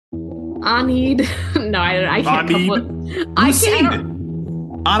I need. No, I can't come Anid with. I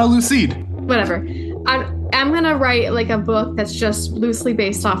can't. Ana Lucide. Whatever. I'm gonna write like a book that's just loosely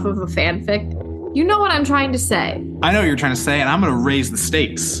based off of a fanfic. You know what I'm trying to say. I know what you're trying to say, and I'm going to raise the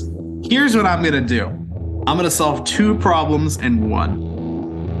stakes. Here's what I'm going to do. I'm going to solve 2 problems in 1.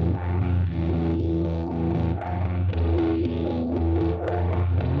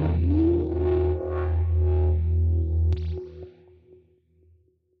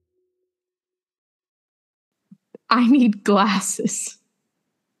 I need glasses.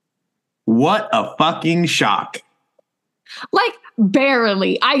 What a fucking shock. Like,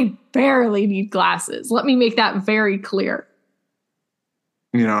 barely. I barely need glasses. Let me make that very clear.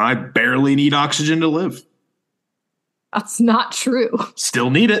 You know, I barely need oxygen to live. That's not true. Still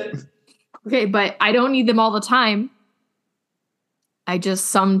need it. Okay, but I don't need them all the time. I just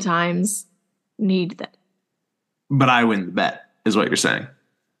sometimes need them. But I win the bet, is what you're saying.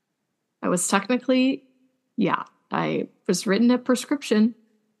 I was technically, yeah, I was written a prescription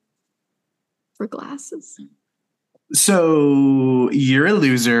for glasses. So you're a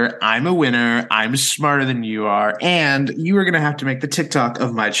loser. I'm a winner. I'm smarter than you are. And you are going to have to make the TikTok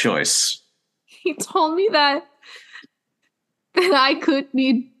of my choice. He told me that I could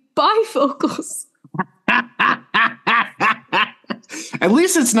need bifocals. At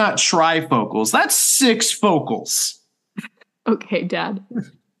least it's not trifocals. That's 6 focals. Okay, Dad.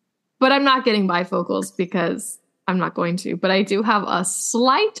 But I'm not getting bifocals because I'm not going to. But I do have a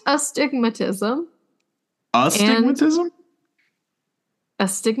slight astigmatism. Astigmatism?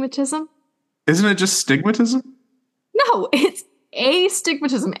 Astigmatism? Isn't it just stigmatism? No, it's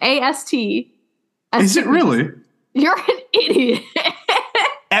astigmatism. A-S-T. Is it really? You're an idiot.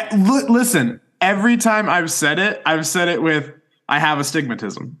 Listen, every time I've said it with, I have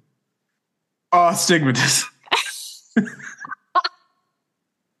astigmatism. Astigmatism.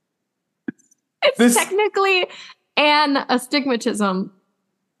 It's technically an astigmatism,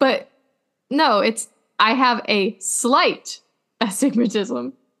 but no, I have a slight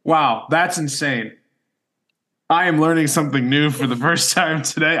astigmatism. Wow, that's insane. I am learning something new for the first time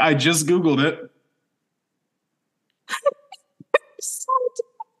today. I just Googled it.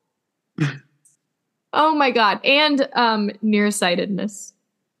 Oh my God. And nearsightedness.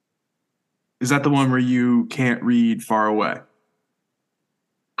 Is that the one where you can't read far away?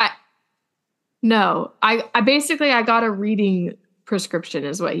 No. I basically got a reading prescription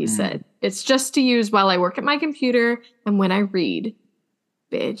is what he said. It's just to use while I work at my computer and when I read.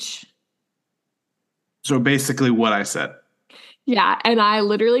 Bitch. So basically what I said. Yeah, and I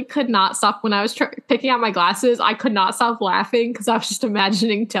literally could not stop when I was picking out my glasses. I could not stop laughing because I was just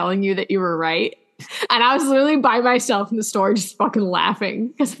imagining telling you that you were right. And I was literally by myself in the store just fucking laughing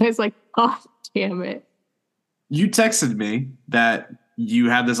because I was like, oh, damn it. You texted me that you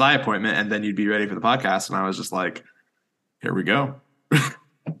had this eye appointment and then you'd be ready for the podcast. And I was just like, here we go.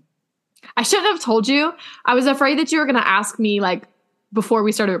 I shouldn't have told you. I was afraid that you were going to ask me like before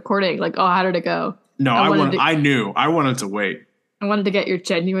we started recording, like, oh, how did it go? No, I knew. I wanted to wait. I wanted to get your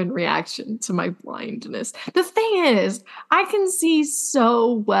genuine reaction to my blindness. The thing is, I can see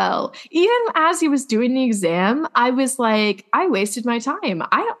so well. Even as he was doing the exam, I was like, I wasted my time.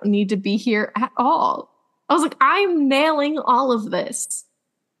 I don't need to be here at all. I was like, I'm nailing all of this.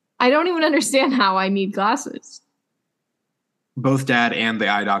 I don't even understand how I need glasses. Both Dad and the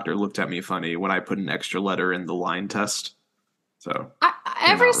eye doctor looked at me funny when I put an extra letter in the line test. So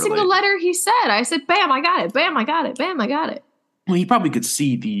every single letter he said, I said, bam, I got it. Bam, I got it. Bam, I got it. Well, he probably could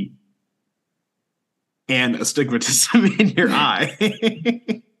see the and astigmatism in your eye.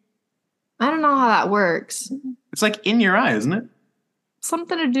 I don't know how that works. It's like in your eye, isn't it?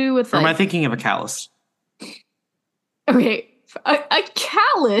 Something to do with Or am I thinking of a callus? Okay, a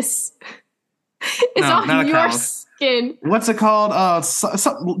callus is on your skin. What's it called?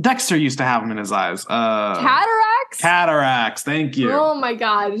 Dexter used to have them in his eyes. Cataracts? Cataracts, thank you. Oh my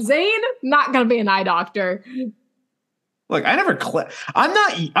God. Zane, not going to be an eye doctor. Look, I never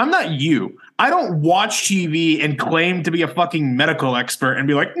I'm not you. I don't watch TV and claim to be a fucking medical expert and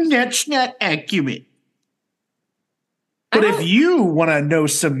be like, that's not accurate. But if you want to know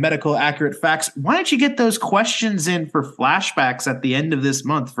some medical accurate facts, why don't you get those questions in for flashbacks at the end of this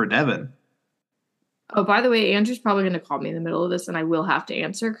month for Devin? Oh, by the way, Andrew's probably going to call me in the middle of this and I will have to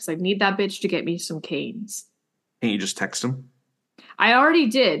answer because I need that bitch to get me some canes. Can't you just text him? I already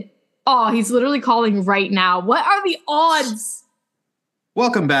did. Oh, he's literally calling right now. What are the odds?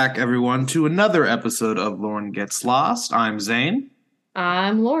 Welcome back, everyone, to another episode of Lauren Gets Lost. I'm Zane.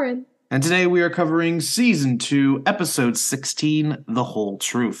 I'm Lauren. And today we are covering Season 2, Episode 16, The Whole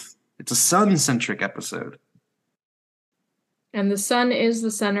Truth. It's a sun-centric episode. And the sun is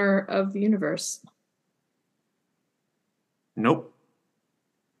the center of the universe. Nope.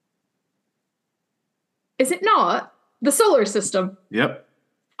 Is it not? The solar system. Yep.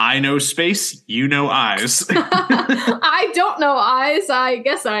 I know space, you know eyes. I don't know eyes. I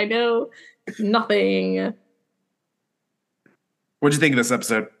guess I know nothing. What'd you think of this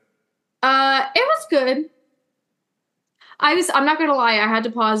episode? It was good. I'm not gonna lie, I had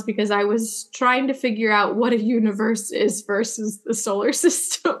to pause because I was trying to figure out what a universe is versus the solar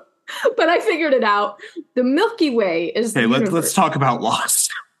system. But I figured it out. The Milky Way is the universe. Let's talk about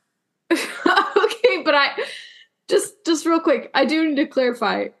Lost. Okay, but I just real quick, I do need to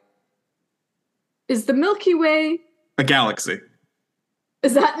clarify. Is the Milky Way A galaxy.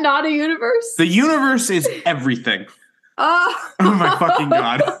 Is that not a universe? The universe is everything. Oh my fucking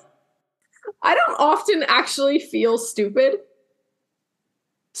God. I don't often actually feel stupid.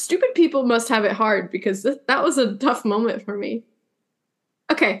 Stupid people must have it hard because that was a tough moment for me.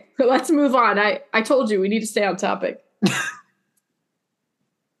 Okay, let's move on. I told you we need to stay on topic.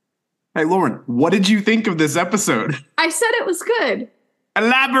 Hey, Lauren, what did you think of this episode? I said it was good.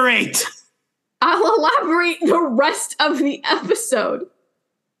 Elaborate! I'll elaborate the rest of the episode.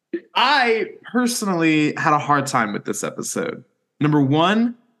 I personally had a hard time with this episode. Number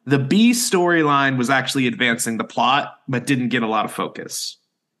one, the B storyline was actually advancing the plot, but didn't get a lot of focus.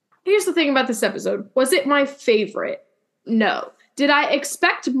 Here's the thing about this episode. Was it my favorite? No. Did I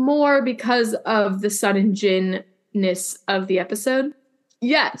expect more because of the Sun and Jin-ness of the episode?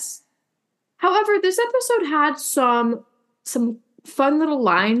 Yes. However, this episode had some fun little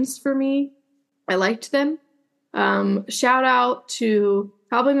lines for me. I liked them. Shout out to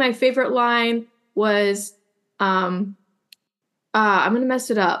probably my favorite line was I'm gonna mess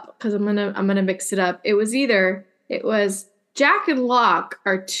it up because I'm gonna mix it up. It was Jack and Locke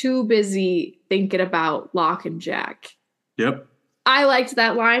are too busy thinking about Locke and Jack. Yep. I liked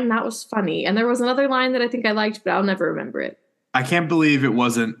that line. That was funny. And there was another line that I think I liked, but I'll never remember it. I can't believe it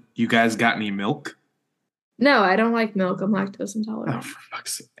wasn't, "You guys got any milk?" No, I don't like milk. I'm lactose intolerant. Oh, for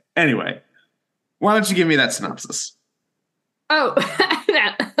fuck's sake. Anyway, why don't you give me that synopsis? Oh,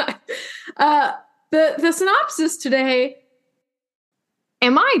 the synopsis today.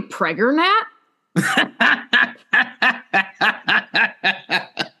 Am I pregnant?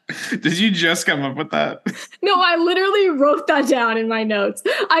 Did you just come up with that? No, I literally wrote that down in my notes.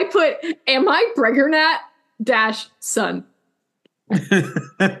 I put, am I pregnant? Son.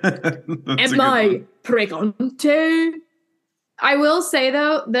 Am I pregnant? I will say,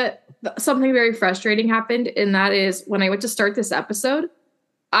 though, that something very frustrating happened, and that is when I went to start this episode,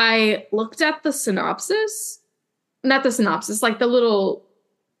 I looked at the synopsis. Not the synopsis, like the little,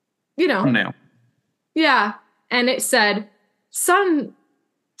 Thumbnail. Yeah. And it said, Sun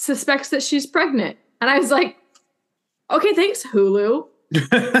suspects that she's pregnant. And I was like, okay, thanks, Hulu.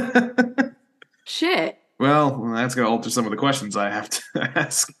 Shit. Well, that's going to alter some of the questions I have to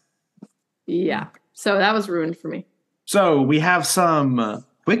ask. Yeah. So that was ruined for me. So we have some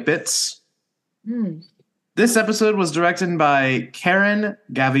quick bits. This episode was directed by Karen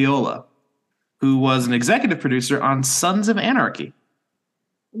Gaviola, who was an executive producer on Sons of Anarchy.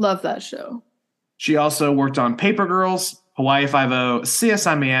 Love that show. She also worked on Paper Girls, Hawaii Five-0,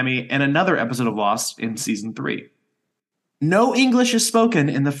 CSI Miami, and another episode of Lost in season 3. No English is spoken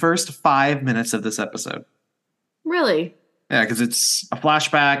in the first 5 minutes of this episode. Really? Yeah, because it's a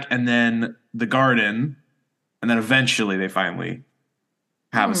flashback and then the garden, and then eventually they finally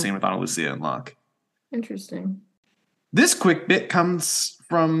have a scene with Ana Lucia and Locke. Interesting. This quick bit comes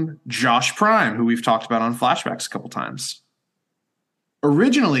from Josh Prime, who we've talked about on Flashbacks a couple times.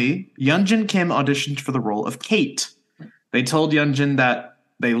 Originally, Yeonjun Kim auditioned for the role of Kate. They told Yeonjun that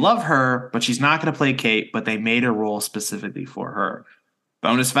they love her, but she's not going to play Kate, but they made a role specifically for her.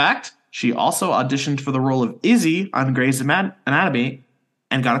 Bonus fact, she also auditioned for the role of Izzy on Grey's Anatomy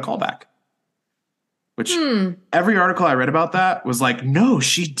and got a callback. Which every article I read about that was like, no,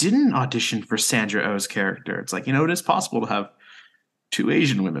 she didn't audition for Sandra Oh's character. It's like, it is possible to have 2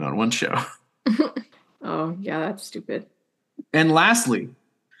 Asian women on one show. Oh, yeah, that's stupid. And lastly,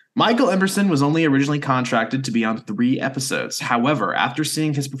 Michael Emerson was only originally contracted to be on 3 episodes. However, after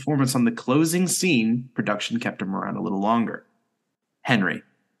seeing his performance on the closing scene, production kept him around a little longer. Henry.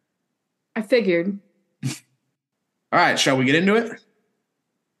 I figured. All right, shall we get into it?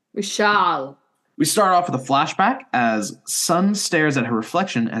 We shall. We start off with a flashback as Sun stares at her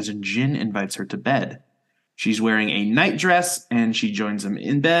reflection as Jin invites her to bed. She's wearing a night dress and she joins him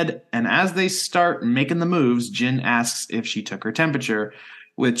in bed. And as they start making the moves, Jin asks if she took her temperature,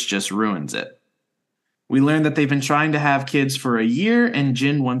 which just ruins it. We learn that they've been trying to have kids for a year and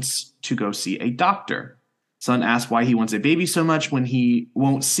Jin wants to go see a doctor. Sun asks why he wants a baby so much when he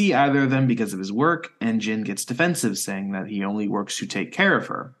won't see either of them because of his work, and Jin gets defensive, saying that he only works to take care of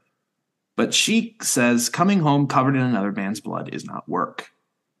her. But she says coming home covered in another man's blood is not work.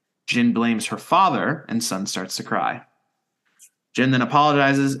 Jin blames her father, and Sun starts to cry. Jin then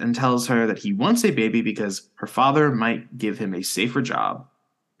apologizes and tells her that he wants a baby because her father might give him a safer job.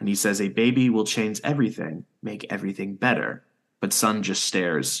 And he says a baby will change everything, make everything better. But Sun just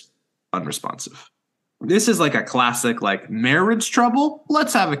stares, unresponsive. This is like a classic, like, marriage trouble.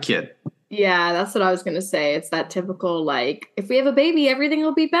 Let's have a kid. Yeah, that's what I was going to say. It's that typical, like, if we have a baby, everything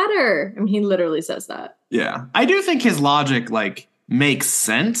will be better. I mean, he literally says that. Yeah. I do think his logic, like, makes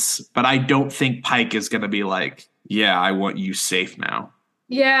sense, but I don't think Pike is going to be like, yeah, I want you safe now.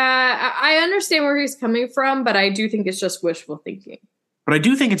 Yeah, I understand where he's coming from, but I do think it's just wishful thinking. But I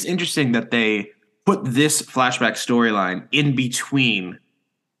do think it's interesting that they put this flashback storyline in between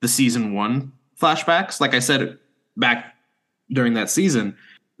the season 1 flashbacks. Like I said back during that season,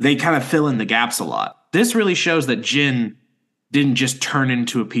 they kind of fill in the gaps a lot. This really shows that Jin didn't just turn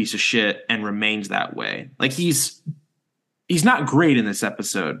into a piece of shit and remains that way. Like he's not great in this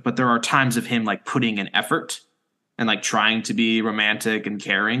episode, but there are times of him like putting an effort and like trying to be romantic and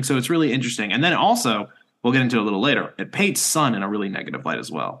caring. So it's really interesting. And then also, we'll get into it a little later, it paints Sun in a really negative light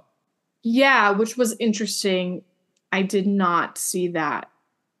as well. Yeah, which was interesting. I did not see that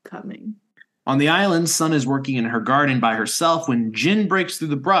coming. On the island, Sun is working in her garden by herself when Jin breaks through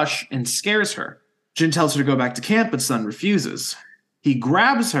the brush and scares her. Jin tells her to go back to camp, but Sun refuses. He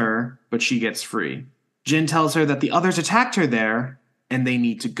grabs her, but she gets free. Jin tells her that the others attacked her there, and they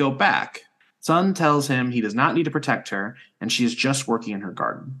need to go back. Sun tells him he does not need to protect her, and she is just working in her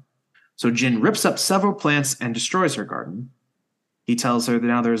garden. So Jin rips up several plants and destroys her garden. He tells her that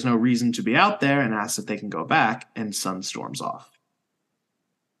now there is no reason to be out there and asks if they can go back, and Sun storms off.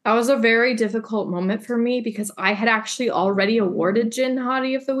 That was a very difficult moment for me because I had actually already awarded Jin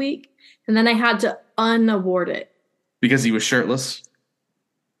Hottie of the Week, and then I had to unaward it. Because he was shirtless?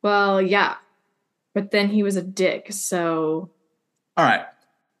 Well, yeah. But then he was a dick, so... All right.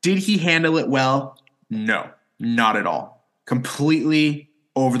 Did he handle it well? No, not at all. Completely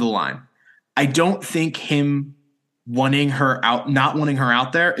over the line. I don't think him not wanting her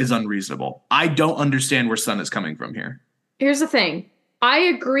out there is unreasonable. I don't understand where Sun is coming from here. Here's the thing. I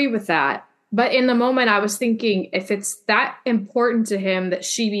agree with that. But in the moment, I was thinking, if it's that important to him that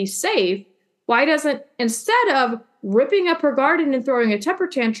she be safe, why doesn't, instead of ripping up her garden and throwing a temper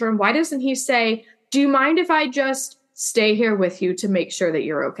tantrum, why doesn't he say, do you mind if I just stay here with you to make sure that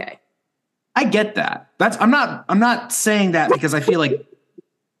you're okay? I get that. I'm not saying that because I feel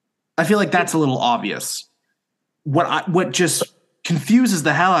like that's a little obvious. What just confuses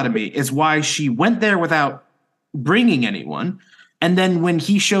the hell out of me is why she went there without bringing anyone. And then when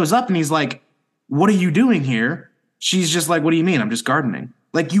he shows up and he's like, what are you doing here? She's just like, what do you mean? I'm just gardening.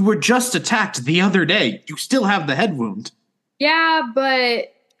 Like, you were just attacked the other day. You still have the head wound. Yeah,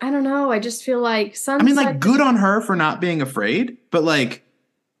 but I don't know. I just feel like good on her for not being afraid. But like,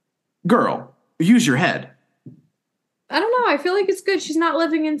 girl, use your head. I don't know. I feel like it's good. She's not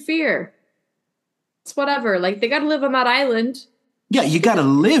living in fear. It's whatever. Like, they got to live on that island. Yeah, you got to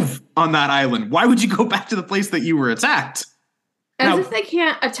live on that island. Why would you go back to the place that you were attacked? As if they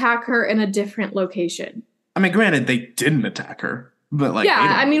can't attack her in a different location. I mean, granted, they didn't attack her, but like,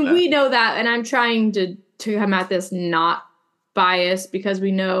 yeah, I mean, we know that, and I'm trying to come at this not biased because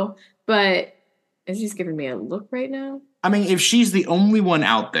we know, but is he giving me a look right now? I mean, if she's the only one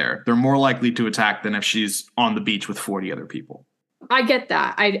out there, they're more likely to attack than if she's on the beach with 40 other people. I get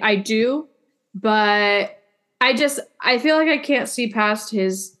that. I do, but I feel like I can't see past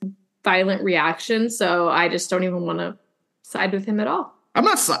his violent reaction, so I just don't even want to side with him at all. I'm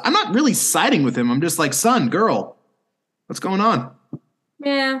not really siding with him. I'm just like, son, girl, what's going on?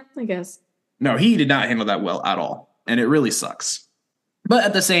 Yeah, I guess. No, he did not handle that well at all. And it really sucks. But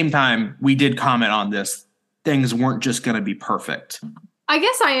at the same time, we did comment on this. Things weren't just going to be perfect. I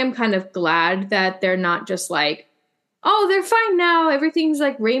guess I am kind of glad that they're not just like, oh, they're fine now. Everything's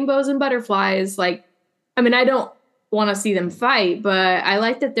like rainbows and butterflies. Like, I mean, I don't want to see them fight, but I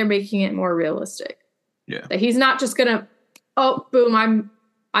like that they're making it more realistic. Yeah. That he's not just going to, oh, boom,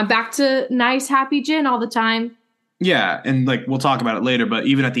 I'm back to nice, happy Jin all the time. Yeah, and like we'll talk about it later, but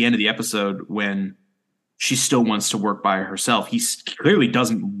even at the end of the episode when she still wants to work by herself, he clearly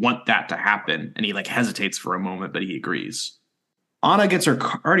doesn't want that to happen, and he like hesitates for a moment, but he agrees. Anna gets her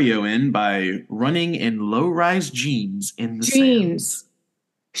cardio in by running in low-rise jeans in the jeans. Sand.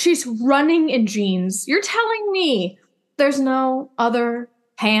 She's running in jeans. You're telling me there's no other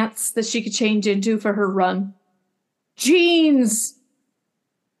pants that she could change into for her run? Jeans.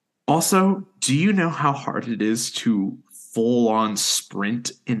 Also, do you know how hard it is to full on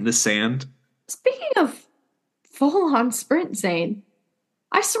sprint in the sand? Speaking of full-on sprint, Zane,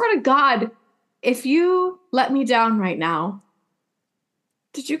 I swear to God, if you let me down right now,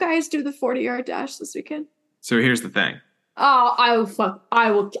 did you guys do the 40-yard dash this weekend? So here's the thing. Oh, I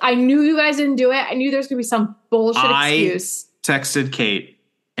will. I knew you guys didn't do it. I knew there's going to be some bullshit excuse. Texted Kate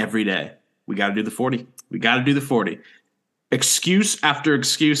every day. We got to do the 40. We got to do the 40. Excuse after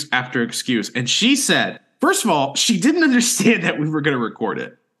excuse after excuse. And she said, first of all, she didn't understand that we were going to record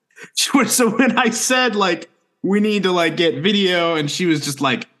it. So when I said, like, we need to, like, get video, and she was just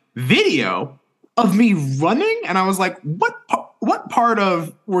like, video of me running? And I was like, what part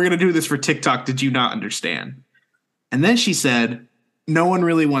of we're going to do this for TikTok did you not understand? And then she said, no one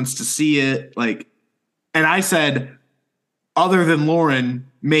really wants to see it. Like, and I said, other than Lauren,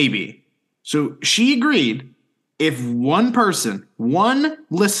 maybe. So she agreed. If one person, one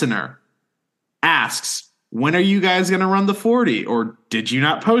listener asks, when are you guys going to run the 40? Or did you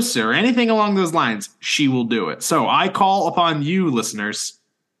not post it? Or anything along those lines, she will do it. So I call upon you, listeners.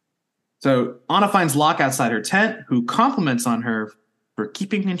 So Anna finds Locke outside her tent, who compliments on her for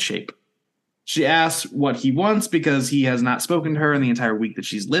keeping in shape. She asks what he wants because he has not spoken to her in the entire week that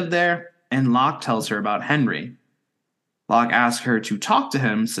she's lived there, and Locke tells her about Henry. Locke asks her to talk to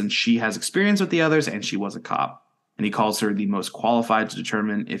him since she has experience with the others and she was a cop, and he calls her the most qualified to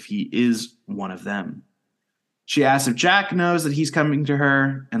determine if he is one of them. She asks if Jack knows that he's coming to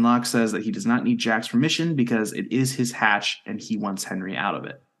her, and Locke says that he does not need Jack's permission because it is his hatch and he wants Henry out of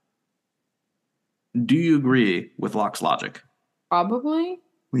it. Do you agree with Locke's logic? Probably.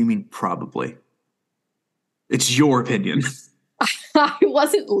 What do you mean, probably? It's your opinion. I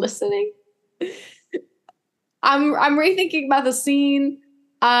wasn't listening. I'm rethinking about the scene.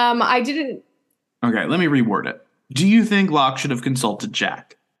 I didn't. Okay, let me reword it. Do you think Locke should have consulted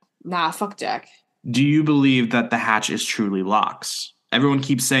Jack? Nah, fuck Jack. Do you believe that the hatch is truly Locke's? Everyone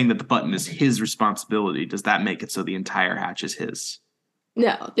keeps saying that the button is his responsibility. Does that make it so the entire hatch is his?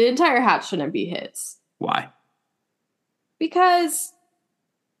 No, the entire hatch shouldn't be his. Why? Because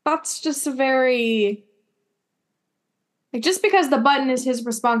that's just a very... Like, just because the button is his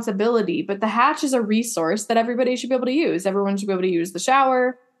responsibility, but the hatch is a resource that everybody should be able to use. Everyone should be able to use the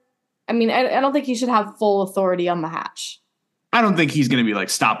shower. I mean, I don't think he should have full authority on the hatch. I don't think he's going to be, like,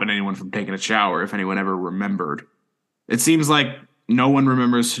 stopping anyone from taking a shower if anyone ever remembered. It seems like no one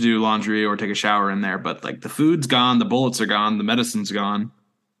remembers to do laundry or take a shower in there, but, like, the food's gone, the bullets are gone, the medicine's gone.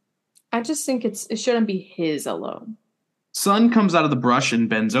 I just think it shouldn't be his alone. Sun comes out of the brush and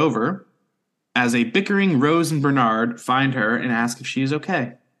bends over as a bickering Rose and Bernard find her and ask if she is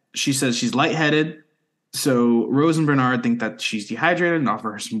okay. She says she's lightheaded, so Rose and Bernard think that she's dehydrated and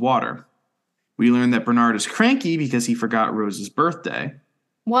offer her some water. We learn that Bernard is cranky because he forgot Rose's birthday.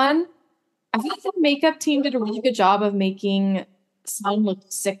 One, I think the makeup team did a really good job of making Sun look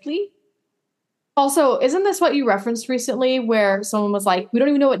sickly. Also, isn't this what you referenced recently where someone was like, we don't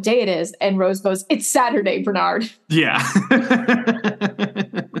even know what day it is, and Rose goes, it's Saturday, Bernard. Yeah.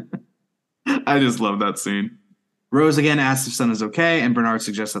 I just love that scene. Rose again asks if Sun is okay, and Bernard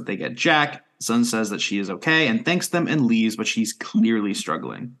suggests that they get Jack. Sun says that she is okay and thanks them and leaves, but she's clearly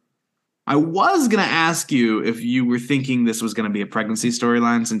struggling. I was going to ask you if you were thinking this was going to be a pregnancy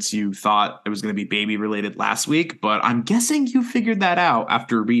storyline since you thought it was going to be baby related last week, but I'm guessing you figured that out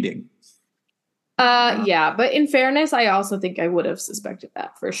after reading. Yeah, but in fairness, I also think I would have suspected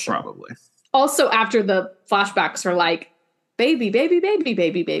that for sure. Probably. Also, after the flashbacks are like, baby, baby, baby,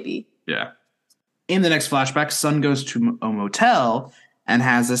 baby, baby. Yeah. In the next flashback, Sun goes to a motel and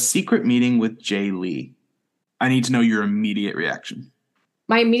has a secret meeting with Jay Lee. I need to know your immediate reaction.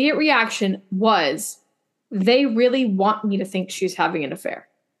 My immediate reaction was, they really want me to think she's having an affair.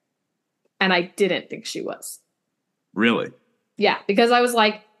 And I didn't think she was. Really? Yeah, because I was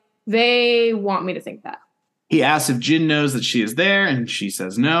like, they want me to think that. He asks if Jin knows that she is there, and she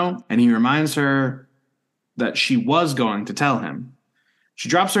says no, and he reminds her that she was going to tell him. She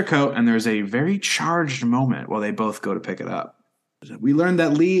drops her coat, and there's a very charged moment while they both go to pick it up. We learn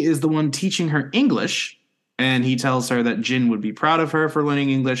that Lee is the one teaching her English, and he tells her that Jin would be proud of her for learning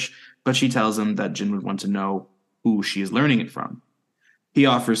English, but she tells him that Jin would want to know who she is learning it from. He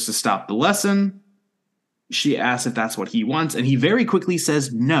offers to stop the lesson. She asks if that's what he wants, and he very quickly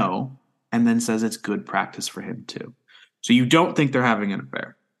says no, and then says it's good practice for him too. So you don't think they're having an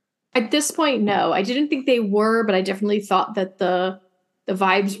affair? At this point, no. I didn't think they were, but I definitely thought that the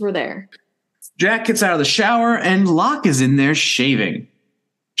vibes were there. Jack gets out of the shower, and Locke is in there shaving.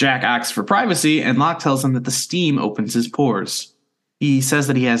 Jack asks for privacy, and Locke tells him that the steam opens his pores. He says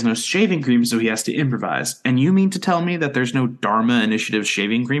that he has no shaving cream, so he has to improvise. And you mean to tell me that there's no Dharma Initiative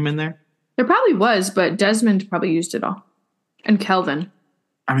shaving cream in there? There probably was, but Desmond probably used it all. And Kelvin.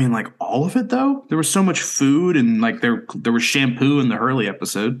 I mean, like, all of it, though? There was so much food, and, like, there was shampoo in the Hurley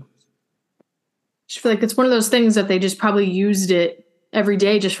episode. I just feel like it's one of those things that they just probably used it every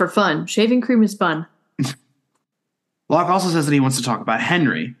day just for fun. Shaving cream is fun. Locke also says that he wants to talk about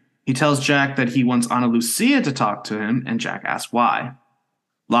Henry. He tells Jack that he wants Ana Lucia to talk to him, and Jack asks why.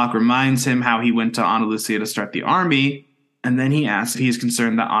 Locke reminds him how he went to Ana Lucia to start the army, and then he asks if he is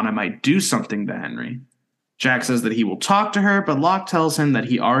concerned that Ana might do something to Henry. Jack says that he will talk to her, but Locke tells him that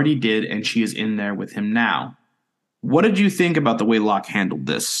he already did and she is in there with him now. What did you think about the way Locke handled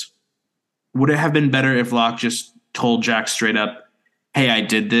this? Would it have been better if Locke just told Jack straight up, hey, I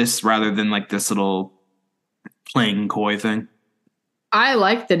did this, rather than like this little playing coy thing? I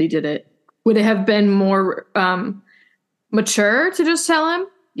like that he did it. Would it have been more mature to just tell him?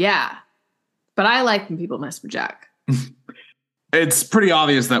 Yeah. But I like when people mess with Jack. It's pretty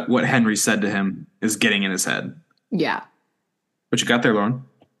obvious that what Henry said to him is getting in his head. Yeah. What you got there, Lauren?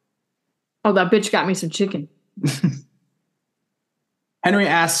 Oh, that bitch got me some chicken. Henry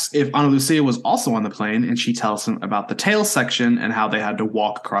asks if Ana Lucia was also on the plane, and she tells him about the tail section and how they had to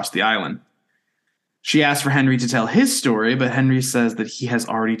walk across the island. She asks for Henry to tell his story, but Henry says that he has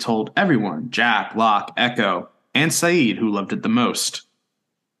already told everyone, Jack, Locke, Echo, and Saeed, who loved it the most.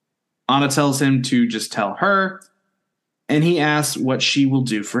 Ana tells him to just tell her, and he asks what she will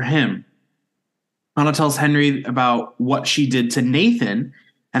do for him. Ana tells Henry about what she did to Nathan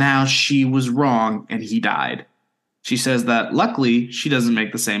and how she was wrong and he died. She says that luckily she doesn't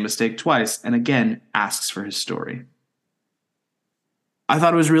make the same mistake twice and again asks for his story. I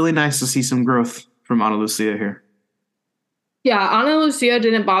thought it was really nice to see some growth from Ana Lucia here. Yeah, Ana Lucia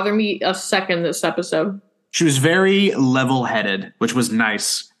didn't bother me a second this episode. She was very level-headed, which was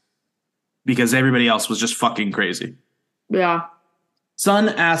nice because everybody else was just fucking crazy. Yeah. Sun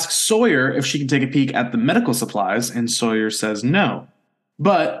asks Sawyer if she can take a peek at the medical supplies, and Sawyer says no.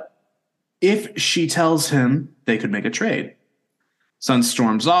 But if she tells him, they could make a trade. Sun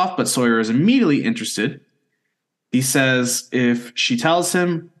storms off, but Sawyer is immediately interested. He says if she tells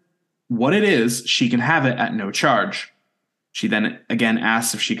him what it is, she can have it at no charge. She then again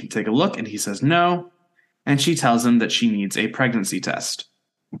asks if she can take a look, and he says no. And she tells him that she needs a pregnancy test.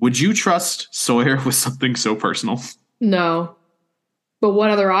 Would you trust Sawyer with something so personal? No. But what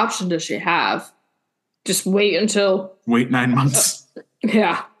other option does she have? Just wait until... Wait 9 months.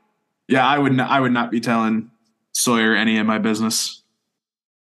 Yeah. Yeah, I would not be telling Sawyer any of my business.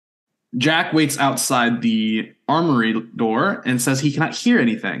 Jack waits outside the armory door and says he cannot hear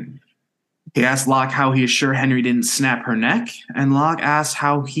anything. He asks Locke how he is sure Henry didn't snap her neck, and Locke asks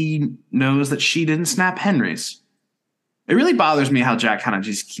how he knows that she didn't snap Henry's. It really bothers me how Jack kind of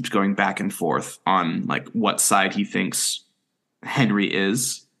just keeps going back and forth on like what side he thinks Henry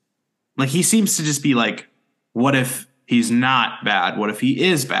is. Like he seems to just be like, what if he's not bad? What if he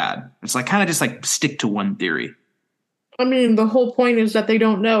is bad? It's like kind of just like stick to one theory. I mean, the whole point is that they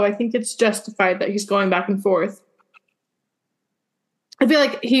don't know. I think it's justified that he's going back and forth. I feel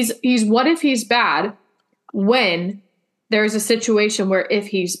like he's what if he's bad when there's a situation where if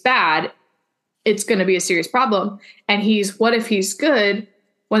he's bad, it's going to be a serious problem. And he's what if he's good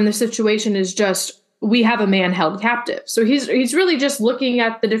when the situation is just, we have a man held captive. So he's really just looking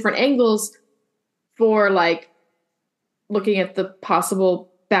at the different angles for like looking at the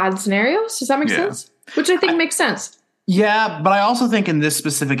possible bad scenarios. Does that make sense? Which I think makes sense. Yeah, but I also think in this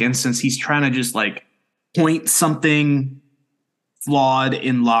specific instance, he's trying to just like point something flawed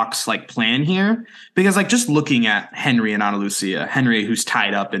in Locke's like plan here. Because like just looking at Henry and Ana Lucia, Henry who's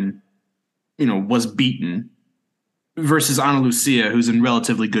tied up and, you know, was beaten versus Ana Lucia who's in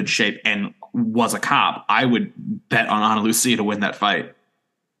relatively good shape and was a cop, I would bet on Ana Lucia to win that fight.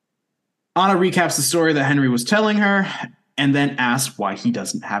 Ana recaps the story that Henry was telling her and then asks why he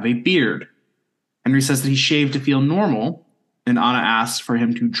doesn't have a beard. Henry says that he shaved to feel normal, and Ana asks for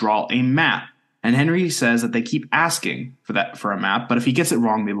him to draw a map. And Henry says that they keep asking for a map, but if he gets it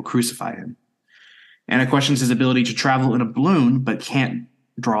wrong, they will crucify him. Ana questions his ability to travel in a balloon, but can't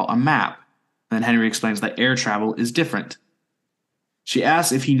draw a map. Then Henry explains that air travel is different. She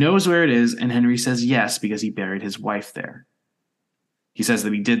asks if he knows where it is, and Henry says yes, because he buried his wife there. He says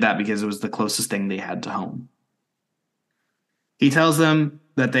that he did that because it was the closest thing they had to home. He tells them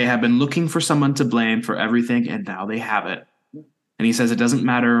that they have been looking for someone to blame for everything, and now they have it. And he says it doesn't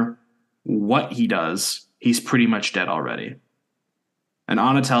matter what he does, he's pretty much dead already. And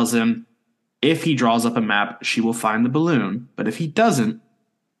Ana tells him if he draws up a map, she will find the balloon, but if he doesn't,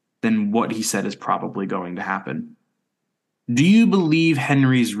 then what he said is probably going to happen. Do you believe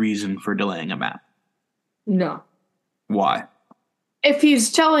Henry's reason for delaying a map? No. Why? If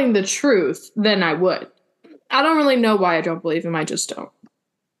he's telling the truth, then I would. I don't really know why I don't believe him. I just don't.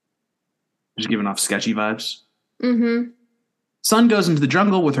 Just giving off sketchy vibes? Mm-hmm. Sun goes into the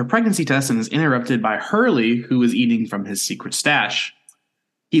jungle with her pregnancy test and is interrupted by Hurley, who is eating from his secret stash.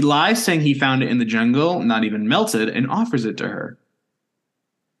 He lies, saying he found it in the jungle, not even melted, and offers it to her.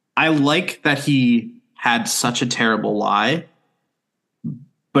 I like that he had such a terrible lie.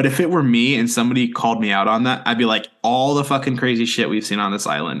 But if it were me and somebody called me out on that, I'd be like, all the fucking crazy shit we've seen on this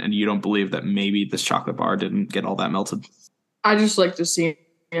island, and you don't believe that maybe this chocolate bar didn't get all that melted. I just like to see it.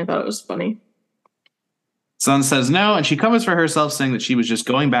 I thought it was funny. Sun says no, and she covers for herself, saying that she was just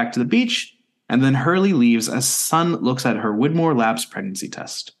going back to the beach. And then Hurley leaves as Sun looks at her Widmore Labs pregnancy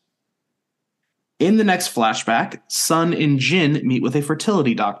test. In the next flashback, Sun and Jin meet with a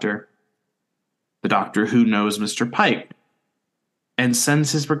fertility doctor. The doctor who knows Mr. Pike and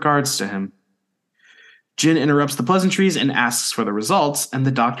sends his regards to him. Jin interrupts the pleasantries and asks for the results, and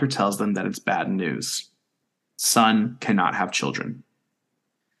the doctor tells them that it's bad news. Sun cannot have children.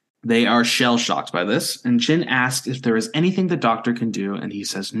 They are shell-shocked by this, and Jin asks if there is anything the doctor can do, and he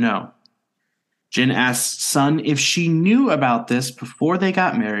says no. Jin asks Sun if she knew about this before they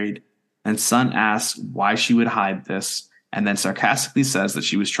got married, and Sun asks why she would hide this, and then sarcastically says that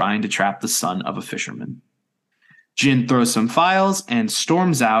she was trying to trap the son of a fisherman. Jin throws some files and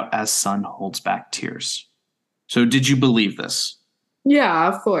storms out as Sun holds back tears. So did you believe this? Yeah,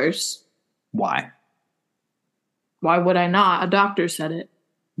 of course. Why? Why would I not? A doctor said it.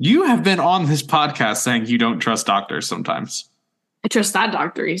 You have been on this podcast saying you don't trust doctors sometimes. I trust that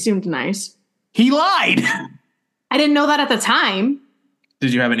doctor. He seemed nice. He lied! I didn't know that at the time.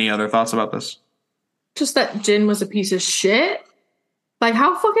 Did you have any other thoughts about this? Just that Jin was a piece of shit. Like,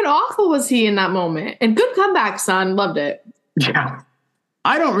 how fucking awful was he in that moment? And good comeback, son. Loved it. Yeah.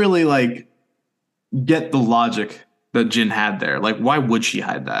 I don't really, get the logic that Jin had there. Like, why would she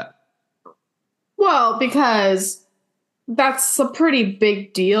hide that? Well, because that's a pretty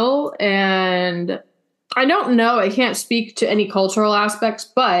big deal. And I don't know. I can't speak to any cultural aspects.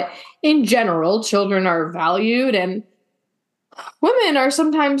 But in general, children are valued. And women are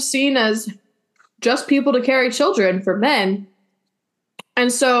sometimes seen as just people to carry children for men.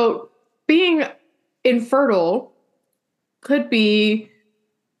 And so being infertile could be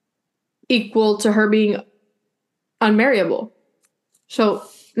equal to her being unmarriable. So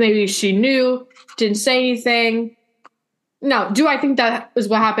maybe she knew, didn't say anything. No, do I think that is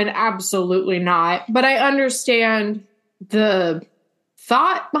what happened? Absolutely not. But I understand the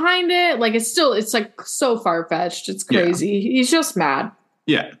thought behind it. Like, it's like so far-fetched. It's crazy. Yeah. He's just mad.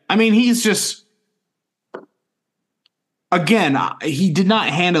 Yeah. I mean, he's just... Again, he did not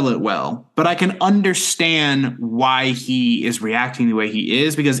handle it well, but I can understand why he is reacting the way he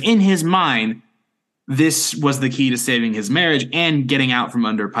is, because in his mind, this was the key to saving his marriage and getting out from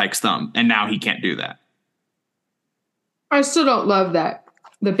under Pike's thumb, and now he can't do that. I still don't love that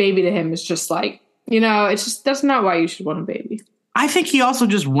the baby to him is just like, it's just, that's not why you should want a baby. I think he also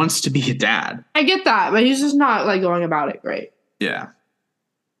just wants to be a dad. I get that, but he's just not going about it great. Yeah.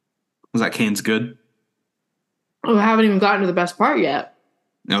 Was that Kane's good? Oh, I haven't even gotten to the best part yet.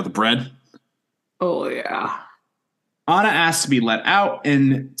 No, the bread? Oh, yeah. Anna asks to be let out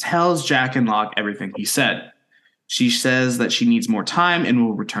and tells Jack and Locke everything he said. She says that she needs more time and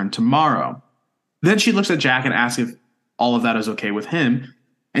will return tomorrow. Then she looks at Jack and asks if all of that is okay with him.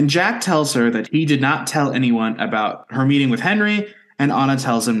 And Jack tells her that he did not tell anyone about her meeting with Henry, and Anna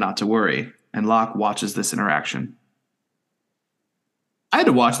tells him not to worry. And Locke watches this interaction. I had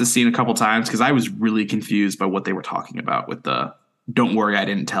to watch this scene a couple times because I was really confused by what they were talking about with the "don't worry, I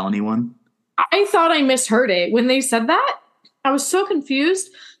didn't tell anyone." I thought I misheard it. When they said that, I was so confused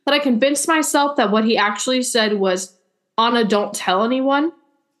that I convinced myself that what he actually said was, Anna, don't tell anyone.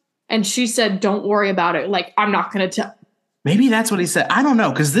 And she said, don't worry about it. Like, I'm not going to tell. Maybe that's what he said. I don't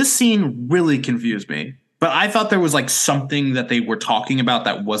know, because this scene really confused me. But I thought there was something that they were talking about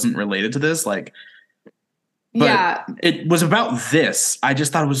that wasn't related to this. But yeah, it was about this. I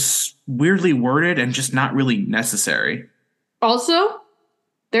just thought it was weirdly worded and just not really necessary. Also,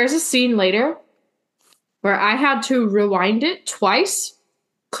 there's a scene later where I had to rewind it twice.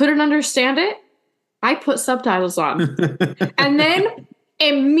 Couldn't understand it. I put subtitles on. And then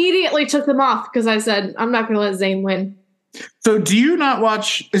immediately took them off because I said, I'm not going to let Zane win. So do you not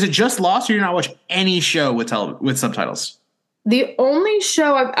watch, is it just Lost, or do you not watch any show with subtitles? The only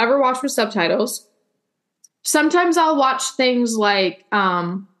show I've ever watched with subtitles. Sometimes I'll watch things like,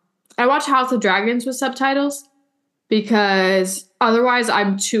 I watch House of Dragons with subtitles because otherwise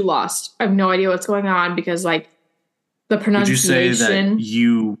I'm too lost. I have no idea what's going on because the The Would you say that pronunciation.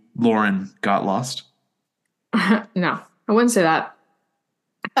 you, Lauren, got lost? No, I wouldn't say that.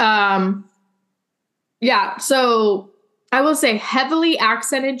 Yeah, so I will say heavily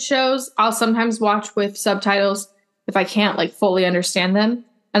accented shows I'll sometimes watch with subtitles if I can't like fully understand them.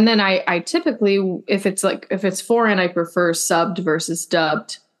 And then I typically, if it's foreign, I prefer subbed versus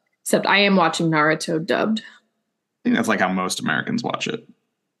dubbed. Except I am watching Naruto dubbed. I think that's like how most Americans watch it.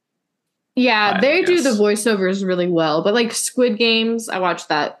 Yeah, I they do the guess. voiceovers really well, but like Squid Games, I watch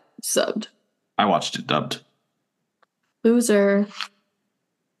that subbed. I watched it dubbed. Loser.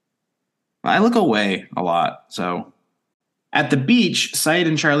 I look away a lot, so. At the beach, Saeed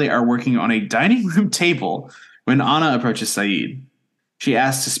and Charlie are working on a dining room table when Anna approaches Saeed. She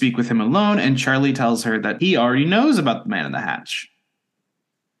asks to speak with him alone, and Charlie tells her that he already knows about the man in the hatch.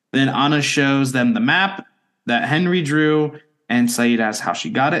 Then Anna shows them the map that Henry drew, and Saeed asks how she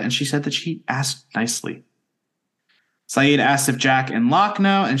got it, and she said that she asked nicely. Saeed asks if Jack and Locke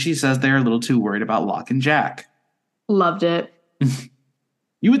know, and she says they're a little too worried about Locke and Jack. Loved it.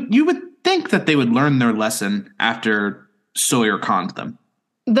 You would think that they would learn their lesson after Sawyer conned them.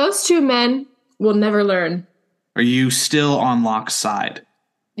 Those two men will never learn. Are you still on Locke's side?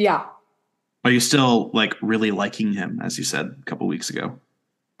 Yeah, Are you still like really liking him, as you said a couple weeks ago?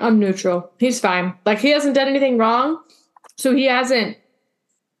 I'm neutral. He's fine. Like, he hasn't done anything wrong, so he hasn't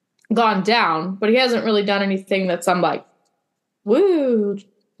gone down, but he hasn't really done anything that's I'm like, woo,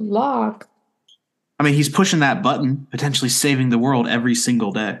 Locke. I mean, he's pushing that button, potentially saving the world every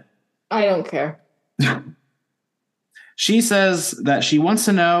single day. I don't care. She says that she wants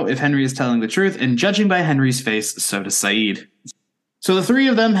to know if Henry is telling the truth, and judging by Henry's face, so does Saeed. So the three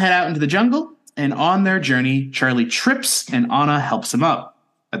of them head out into the jungle, and on their journey, Charlie trips and Anna helps him up.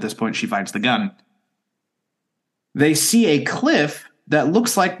 At this point, she finds the gun. They see a cliff that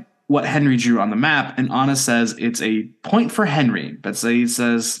looks like what Henry drew on the map, and Anna says it's a point for Henry, but Saeed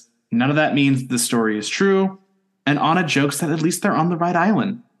says none of that means the story is true, and Anna jokes that at least they're on the right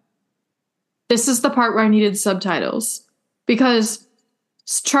island. This is the part where I needed subtitles because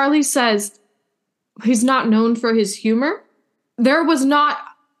Charlie says he's not known for his humor.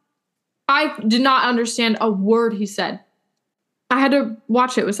 I did not understand a word he said. I had to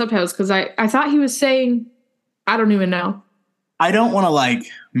watch it with subtitles because I thought he was saying, I don't even know. I don't want to like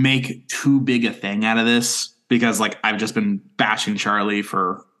make too big a thing out of this because like I've just been bashing Charlie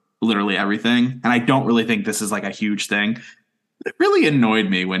for literally everything. And I don't really think this is like a huge thing. It really annoyed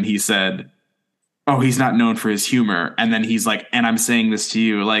me when he said, oh, he's not known for his humor. And then he's like, and I'm saying this to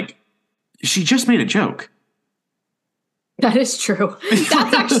you. Like, she just made a joke. That is true.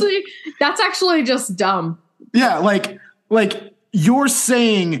 That's actually just dumb. Yeah, like you're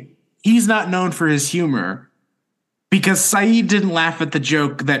saying he's not known for his humor because Saeed didn't laugh at the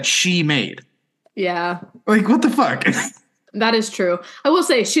joke that she made. Yeah. Like, what the fuck? That is true. I will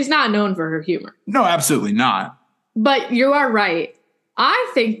say she's not known for her humor. No, absolutely not. But you are right.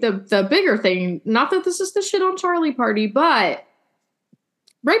 I think the bigger thing, not that this is the shit on Charlie party, but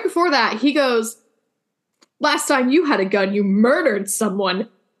right before that, he goes, last time you had a gun, you murdered someone.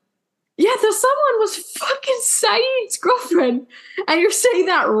 Yeah, the someone was fucking Saeed's girlfriend. And you're saying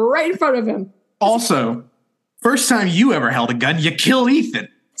that right in front of him. Also, first time you ever held a gun, you killed Ethan.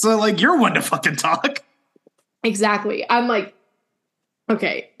 So, like, you're one to fucking talk. Exactly. I'm like,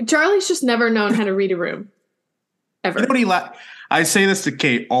 okay, Charlie's just never known how to read a room. Ever. You know what I say this to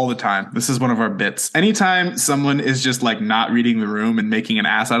Kate all the time. This is one of our bits. Anytime someone is just like not reading the room and making an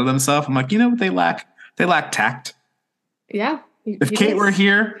ass out of themselves, I'm like, you know what they lack? They lack tact. Yeah. If Kate were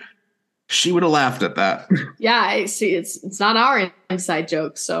here, she would have laughed at that. Yeah, see, it's not our inside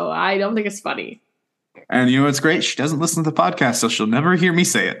joke, so I don't think it's funny. And you know what's great? She doesn't listen to the podcast, so she'll never hear me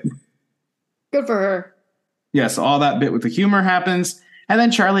say it. Good for her. Yes, all that bit with the humor happens, and then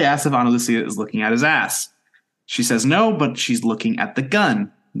Charlie asks if Ana Lucia is looking at his ass. She says no, but she's looking at the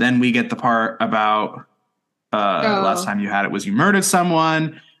gun. Then we get the part about last time you had it was you murdered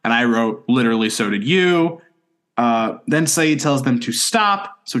someone, and I wrote literally so did you. Then Saeed tells them to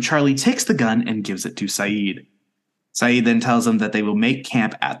stop, so Charlie takes the gun and gives it to Saeed. Saeed then tells them that they will make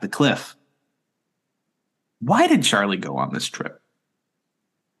camp at the cliff. Why did Charlie go on this trip?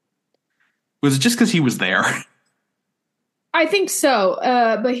 Was it just because he was there? I think so.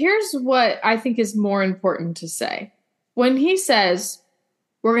 But here's what I think is more important to say. When he says,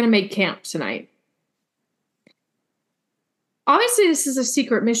 we're going to make camp tonight, obviously this is a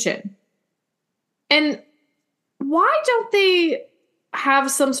secret mission. And why don't they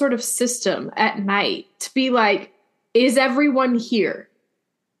have some sort of system at night to be like, is everyone here?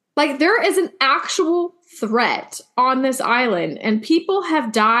 Like, there is an actual threat on this island, and people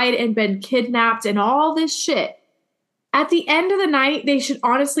have died and been kidnapped and all this shit. At the end of the night, they should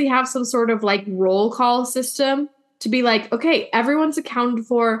honestly have some sort of like roll call system to be like, okay, everyone's accounted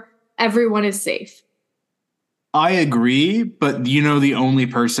for, everyone is safe. I agree, but the only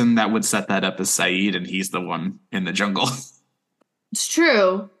person that would set that up is Saeed, and he's the one in the jungle. It's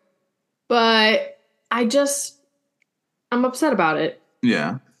true, but I'm upset about it.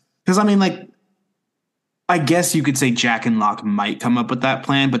 Yeah. Because, I mean, like, I guess you could say Jack and Locke might come up with that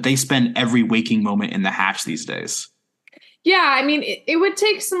plan, but they spend every waking moment in the hatch these days. Yeah, I mean, it would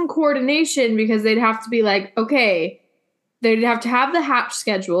take some coordination because they'd have to be like, okay, they'd have to have the hatch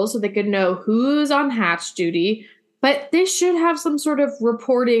schedule so they could know who's on hatch duty, but they should have some sort of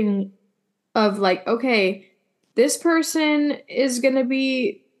reporting of like, okay, this person is going to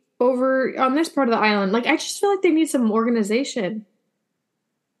be over on this part of the island. Like, I just feel like they need some organization.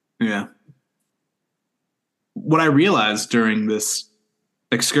 Yeah. What I realized during this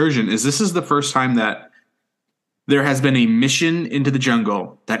excursion is this is the first time that there has been a mission into the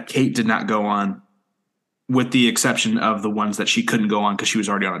jungle that Kate did not go on, with the exception of the ones that she couldn't go on because she was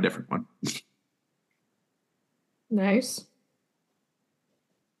already on a different one. Nice.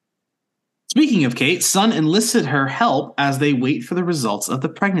 Speaking of Kate, Sun enlisted her help as they wait for the results of the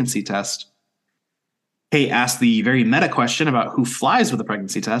pregnancy test. Kate asks the very meta question about who flies with a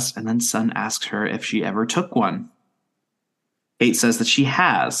pregnancy test, and then Sun asks her if she ever took one. Kate says that she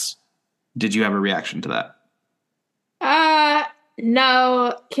has. Did you have a reaction to that?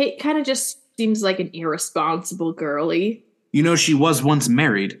 No. Kate kind of just seems like an irresponsible girly. She was once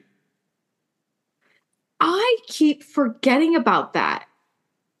married. I keep forgetting about that.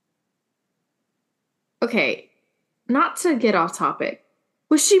 Okay, not to get off topic.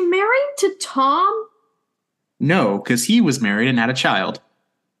 Was she married to Tom? No, because he was married and had a child.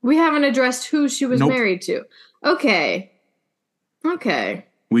 We haven't addressed who she was married to. Okay.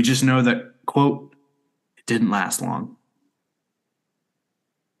 We just know that, quote, it didn't last long.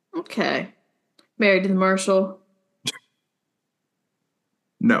 Okay. Married to the Marshal?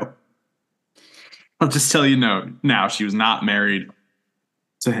 No. I'll just tell you no. Now, she was not married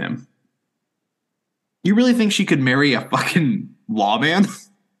to him. You really think she could marry a fucking lawman?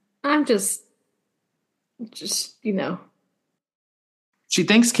 I'm just, She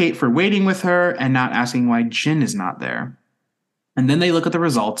thanks Kate for waiting with her and not asking why Jin is not there. And then they look at the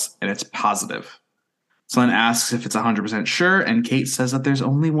results, and it's positive. Sun asks if it's 100% sure, and Kate says that there's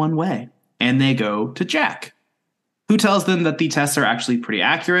only one way. And they go to Jack, who tells them that the tests are actually pretty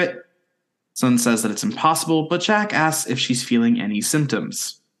accurate. Sun says that it's impossible, but Jack asks if she's feeling any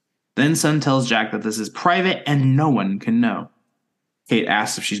symptoms. Then Sun tells Jack that this is private and no one can know. Kate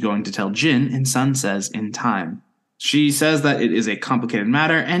asks if she's going to tell Jin, and Sun says in time. She says that it is a complicated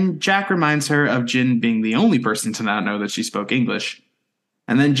matter, and Jack reminds her of Jin being the only person to not know that she spoke English.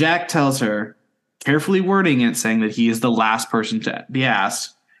 And then Jack tells her, carefully wording it, saying that he is the last person to be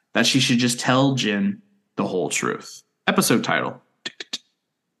asked, that she should just tell Jin the whole truth. Episode title.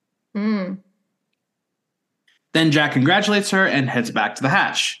 Then Jack congratulates her and heads back to the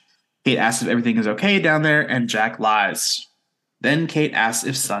hatch. Kate asks if everything is okay down there, and Jack lies. Then Kate asks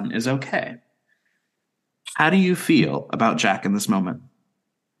if Sun is okay. How do you feel about Jack in this moment?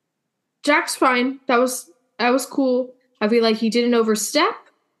 Jack's fine. That was cool. I feel like he didn't overstep.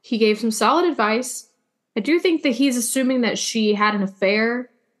 He gave some solid advice. I do think that he's assuming that she had an affair,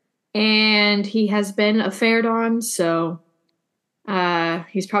 and he has been affaired on, so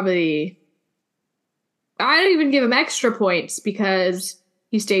he's probably... I don't even give him extra points because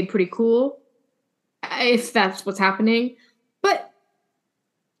he stayed pretty cool, if that's what's happening. But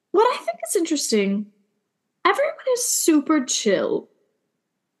what I think is interesting, everyone is super chill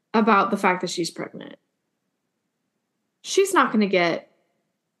about the fact that she's pregnant. She's not going to get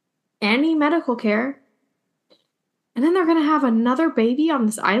any medical care. And then they're going to have another baby on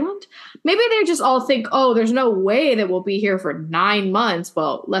this island? Maybe they just all think, oh, there's no way that we'll be here for 9 months.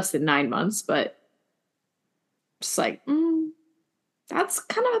 Well, less than 9 months, but just like, that's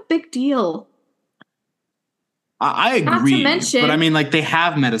kind of a big deal. I agree. Not to mention, but I mean, like, they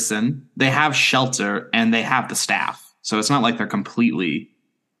have medicine, they have shelter, and they have the staff. So it's not like they're completely...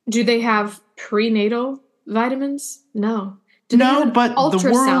 Do they have prenatal vitamins? No. But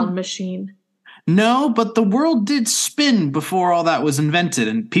ultrasound machine? No, but the world did spin before all that was invented,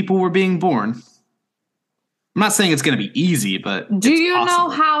 and people were being born. I'm not saying it's going to be easy, but do you know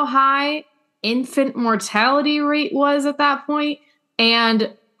how high infant mortality rate was at that point,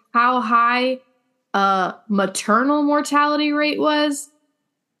 and how high maternal mortality rate was?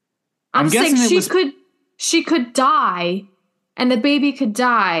 I'm saying she could die, and the baby could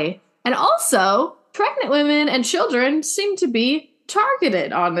die, and also pregnant women and children seem to be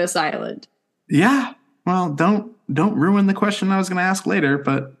targeted on this island. Yeah, Well, don't ruin the question I was going to ask later,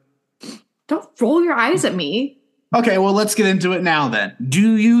 but Don't roll your eyes at me. okay, well, let's get into it now then.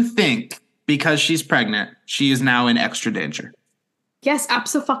 Do you think because she's pregnant, she is now in extra danger? Yes,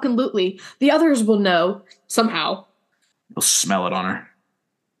 absolutely. The others will know somehow. You'll smell it on her.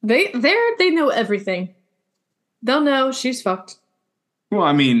 They know everything. They'll know she's fucked. Well,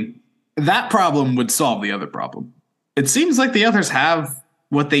 I mean, that problem would solve the other problem. It seems like the others have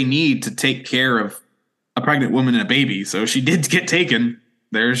what they need to take care of a pregnant woman and a baby. So she did get taken.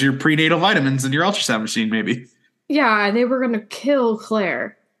 There's your prenatal vitamins and your ultrasound machine, maybe. Yeah, and they were gonna kill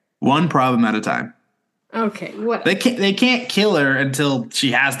Claire. One problem at a time. Okay, what? They can't kill her until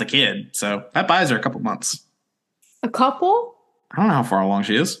she has the kid. So that buys her a couple months. A couple? I don't know how far along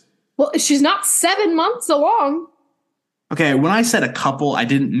she is. Well, she's not 7 months along. Okay, when I said a couple, I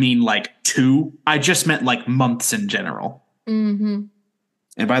didn't mean like 2. I just meant like months in general. Mm-hmm.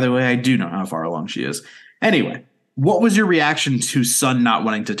 And by the way, I do know how far along she is. Anyway, what was your reaction to Sun not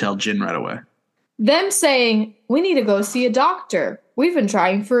wanting to tell Jin right away? Them saying, we need to go see a doctor. We've been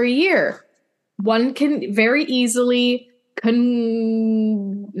trying for a year. One can very easily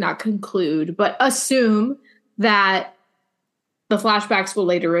not conclude, but assume that the flashbacks will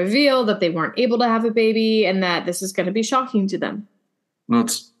later reveal that they weren't able to have a baby and that this is going to be shocking to them. Well,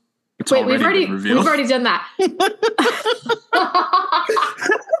 it's wait, we've already done that.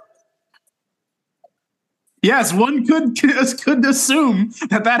 Yes, one could assume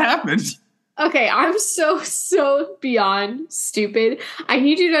that happened. Okay, I'm so beyond stupid. I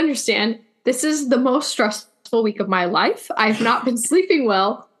need you to understand this is the most stressful week of my life. I've not been sleeping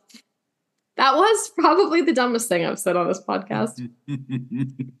well. That was probably the dumbest thing I've said on this podcast.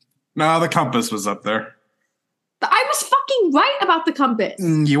 No, the compass was up there. I was fucking right about the compass.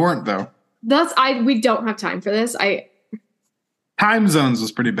 You weren't, though. We don't have time for this. Time zones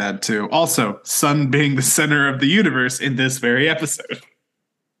was pretty bad, too. Also, Sun being the center of the universe in this very episode.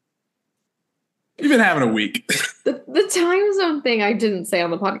 You've been having a week. The time zone thing I didn't say on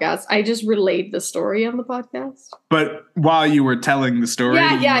the podcast. I just relayed the story on the podcast. But while you were telling the story...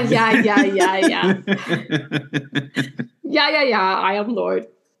 Yeah. Yeah, I am Lord.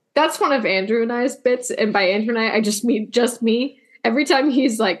 That's one of Andrew and I's bits. And by Andrew and I just mean just me. Every time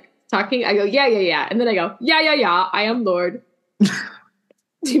he's like talking, I go, yeah. And then I go, yeah, I am Lord. Do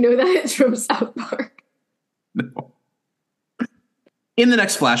you know that? It's from South Park. No. In the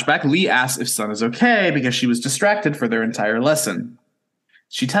next flashback, Lee asks if Sun is okay because she was distracted for their entire lesson.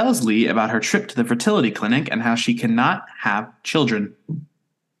 She tells Lee about her trip to the fertility clinic and how she cannot have children.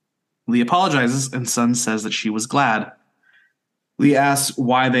 Lee apologizes and Sun says that she was glad. Lee asks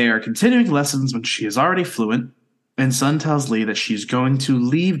why they are continuing lessons when she is already fluent, and Sun tells Lee that she's going to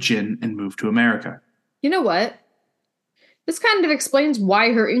leave Jin and move to America. You know what? This kind of explains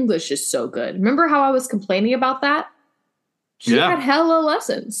why her English is so good. Remember how I was complaining about that? She had hella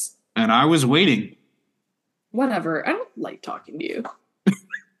lessons. And I was waiting. Whatever. I don't like talking to you.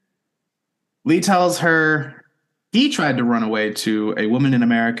 Lee tells her he tried to run away to a woman in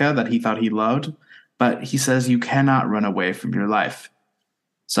America that he thought he loved, but he says you cannot run away from your life.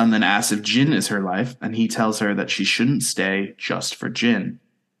 Sun then asks if Jin is her life, and he tells her that she shouldn't stay just for Jin.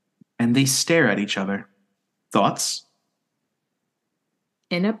 And they stare at each other. Thoughts?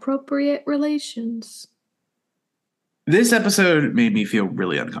 Inappropriate relations. This episode made me feel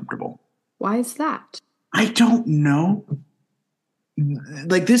really uncomfortable. Why is that? I don't know.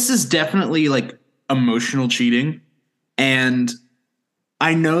 Like, this is definitely, like, emotional cheating. And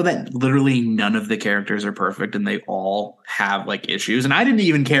I know that literally none of the characters are perfect and they all have, like, issues. And I didn't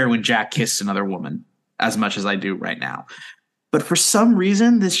even care when Jack kissed another woman as much as I do right now. But for some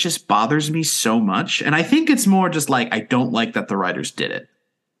reason, this just bothers me so much. And I think it's more just, like, I don't like that the writers did it.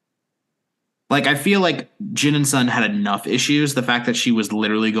 Like, I feel like Jin and Sun had enough issues. The fact that she was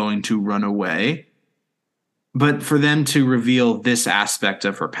literally going to run away. But for them to reveal this aspect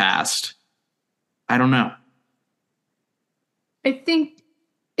of her past, I don't know. I think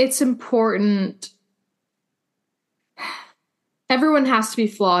it's important. Everyone has to be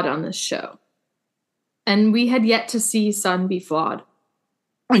flawed on this show. And we had yet to see Sun be flawed.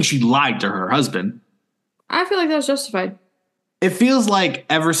 I mean, she lied to her husband. I feel like that was justified. It feels like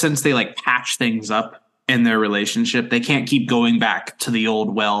ever since they, like, patch things up in their relationship, they can't keep going back to the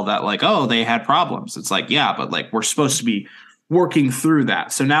old well that, like, oh, they had problems. It's like, yeah, but, like, we're supposed to be working through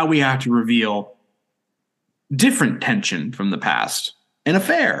that. So now we have to reveal different tension from the past. An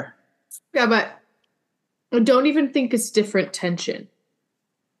affair. Yeah, but I don't even think it's different tension.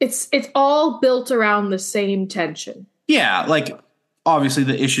 It's all built around the same tension. Yeah, like, obviously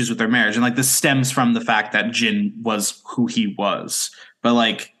the issues with their marriage. And, like, this stems from the fact that Jin was who he was. But,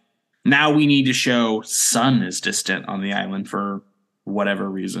 like, Now we need to show Sun is distant on the island for whatever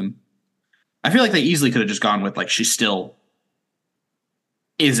reason. I feel like they easily could have just gone with like she still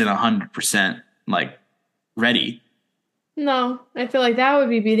isn't 100% like ready. No, I feel like that would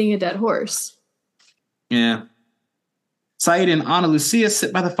be beating a dead horse. Yeah. Saeed and Ana Lucia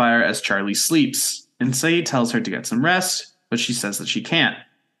sit by the fire as Charlie sleeps, and Saeed tells her to get some rest, but she says that she can't.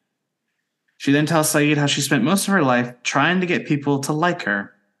 She then tells Saeed how she spent most of her life trying to get people to like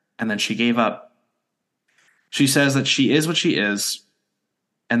her, and then she gave up. She says that she is what she is,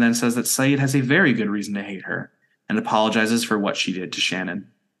 and then says that Saeed has a very good reason to hate her, and apologizes for what she did to Shannon.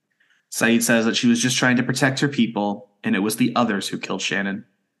 Saeed says that she was just trying to protect her people, and it was the others who killed Shannon.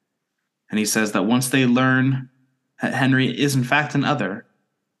 And he says that once they learn that Henry is in fact an other,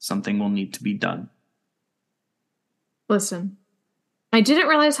 something will need to be done. Listen, I didn't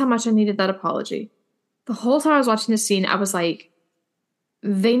realize how much I needed that apology. The whole time I was watching this scene, I was like,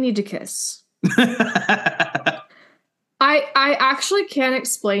 they need to kiss. I actually can't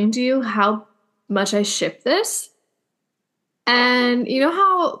explain to you how much I ship this. And you know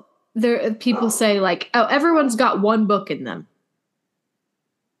how there people say like, oh, everyone's got one book in them.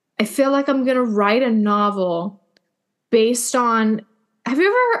 I feel like I'm gonna write a novel based on. Have you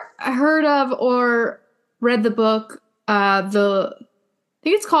ever heard of or read the book? I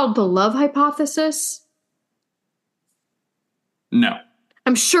think it's called The Love Hypothesis. No.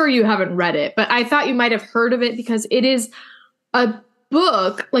 I'm sure you haven't read it, but I thought you might have heard of it because it is a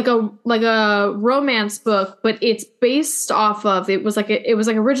book, like a romance book, but it's based off of it was like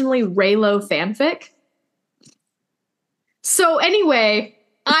originally Raylo fanfic. So anyway,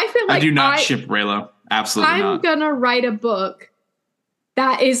 I feel like I do not ship Raylo. Absolutely not. I'm gonna write a book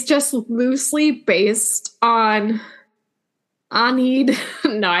that is just loosely based on Anid.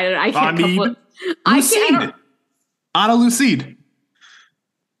 No, I can't come up with. Lucide. Ana Lucide.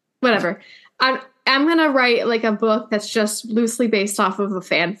 Whatever. I'm gonna write like a book that's just loosely based off of a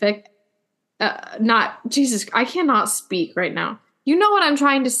fanfic. Not Jesus. I cannot speak right now. You know what I'm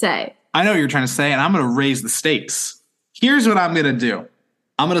trying to say. I know what you're trying to say, and I'm gonna raise the stakes. Here's what I'm gonna do.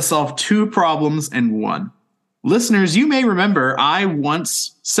 I'm gonna solve two problems in one. Listeners, you may remember I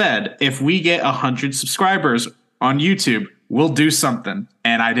once said if we get 100 subscribers on YouTube, we'll do something,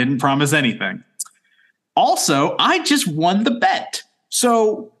 and I didn't promise anything. Also, I just won the bet.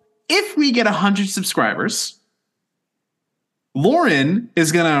 So if we get 100 subscribers, Lauren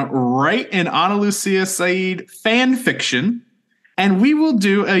is going to write an Ana Lucia Saeed fan fiction, and we will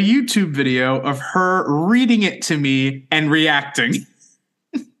do a YouTube video of her reading it to me and reacting.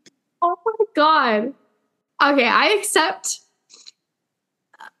 Oh my God. Okay, I accept.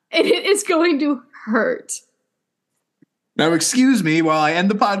 It is going to hurt. Now, excuse me while I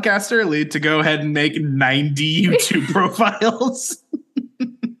end the podcast early to go ahead and make 90 YouTube profiles.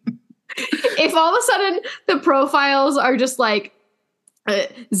 If all of a sudden the profiles are just like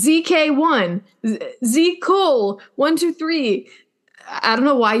ZK1, Z Cool, 123, I don't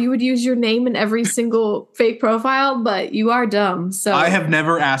know why you would use your name in every single fake profile, but you are dumb. So I have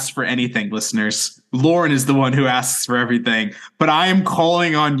never asked for anything, listeners. Lauren is the one who asks for everything, but I am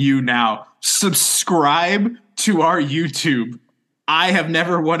calling on you now. Subscribe to our YouTube. I have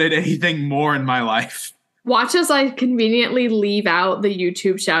never wanted anything more in my life. Watch as I conveniently leave out the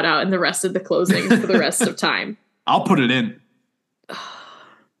YouTube shout out and the rest of the closing for the rest of time. I'll put it in.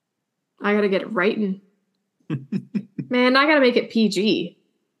 I gotta get it right in. Man, I gotta make it PG.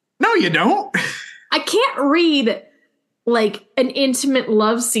 No, you don't. I can't read like an intimate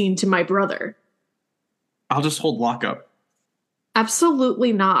love scene to my brother. I'll just hold lockup.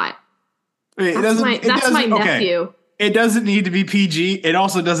 Absolutely not. That's my nephew. Okay. It doesn't need to be PG. It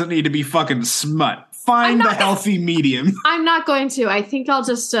also doesn't need to be fucking smut. Find the healthy medium. I'm not going to. I think I'll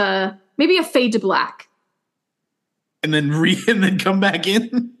just maybe a fade to black. And then come back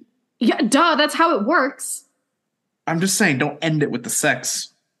in? Yeah, duh, that's how it works. I'm just saying, don't end it with the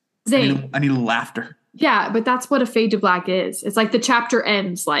sex. Zane. I need a little laughter. Yeah, but that's what a fade to black is. It's like the chapter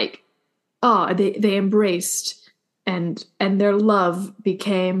ends like, oh, they embraced and their love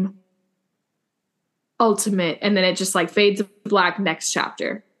became ultimate, and then it just like fades to black next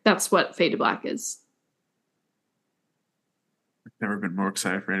chapter. That's what fade to black is. I've never been more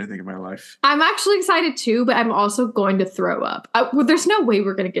excited for anything in my life. I'm actually excited too, but I'm also going to throw up. Well, there's no way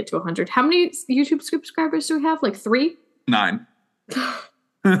we're going to get to 100. How many YouTube subscribers do we have? Like 3? 9.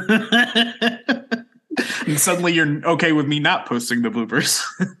 And suddenly you're okay with me not posting the bloopers.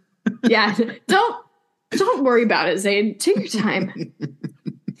 Yeah, don't worry about it, Zane. Take your time.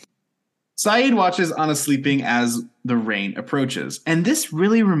 Saeed watches Ana sleeping as the rain approaches. And this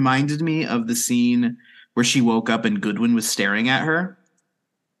really reminded me of the scene where she woke up and Goodwin was staring at her.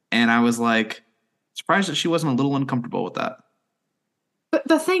 And I was like, surprised that she wasn't a little uncomfortable with that. But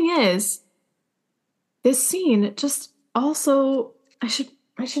the thing is, this scene just also, I should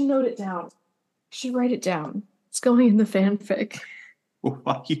note it down. I should write it down. It's going in the fanfic.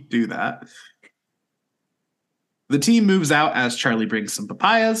 Why you do that? The team moves out as Charlie brings some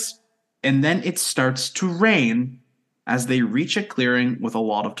papayas, and then it starts to rain as they reach a clearing with a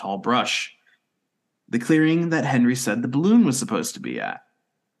lot of tall brush. The clearing that Henry said the balloon was supposed to be at.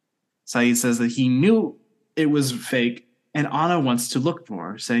 Sayid says that he knew it was fake, and Anna wants to look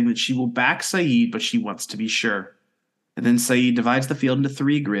more, saying that she will back Sayid, but she wants to be sure. And then Sayid divides the field into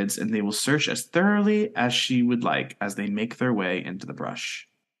 3 grids, and they will search as thoroughly as she would like as they make their way into the brush.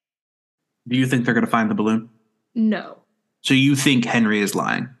 Do you think they're going to find the balloon? No. So you think Henry is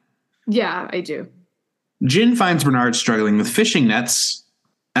lying? Yeah, I do. Jin finds Bernard struggling with fishing nets,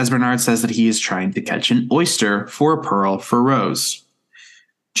 as Bernard says that he is trying to catch an oyster for a pearl for Rose.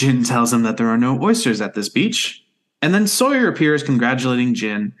 Jin tells him that there are no oysters at this beach, and then Sawyer appears congratulating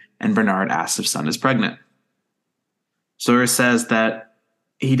Jin, and Bernard asks if Sun is pregnant. Sawyer says that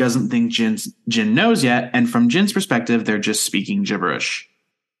he doesn't think Jin knows yet, and from Jin's perspective, they're just speaking gibberish.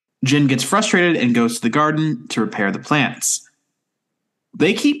 Jin gets frustrated and goes to the garden to repair the plants.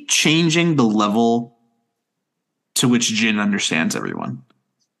 They keep changing the level to which Jin understands everyone.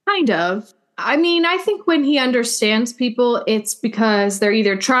 Kind of. I mean, I think when he understands people, it's because they're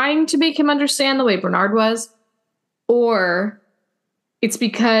either trying to make him understand the way Bernard was, or it's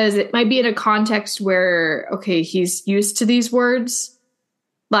because it might be in a context where, okay, he's used to these words,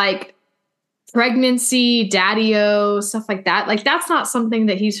 like pregnancy, daddy-o, stuff like that. Like, that's not something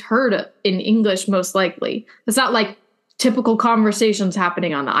that he's heard in English, most likely. It's not like typical conversations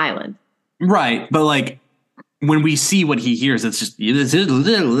happening on the island. Right, but like, when we see what he hears, it's just...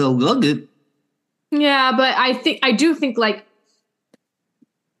 Yeah, but I do think, like,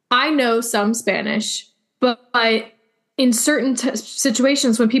 I know some Spanish, but in certain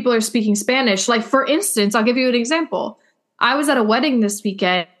situations when people are speaking Spanish, like, for instance, I'll give you an example. I was at a wedding this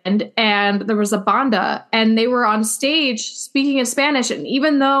weekend, and there was a banda, and they were on stage speaking in Spanish, and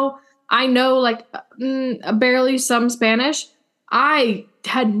even though I know, like, barely some Spanish, I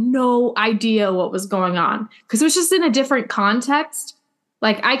had no idea what was going on, because it was just in a different context.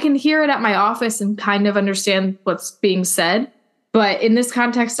 Like, I can hear it at my office and kind of understand what's being said. But in this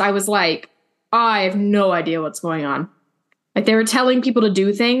context, I was like, I have no idea what's going on. Like, they were telling people to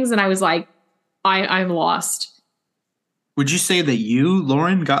do things, and I was like, I'm lost. Would you say that you,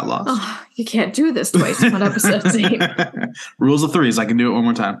 Lauren, got lost? Oh, you can't do this twice in one episode. Rules of threes. I can do it one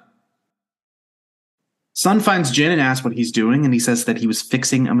more time. Sun finds Jin and asks what he's doing, and he says that he was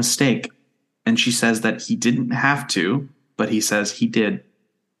fixing a mistake. And she says that he didn't have to, but he says he did.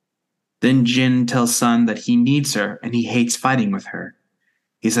 Then Jin tells Sun that he needs her, and he hates fighting with her.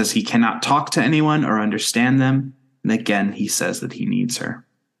 He says he cannot talk to anyone or understand them, and again he says that he needs her.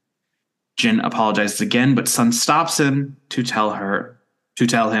 Jin apologizes again, but Sun stops him to tell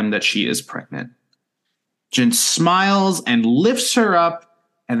him that she is pregnant. Jin smiles and lifts her up,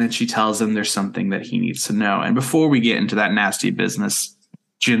 and then she tells him there's something that he needs to know. And before we get into that nasty business,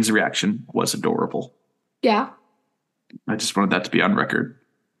 Jin's reaction was adorable. Yeah. I just wanted that to be on record.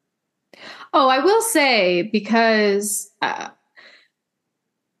 Oh, I will say, because I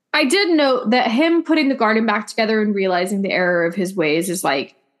did note that him putting the garden back together and realizing the error of his ways is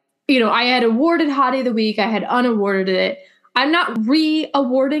like, you know, I had awarded Hottie of the Week. I had unawarded it. I'm not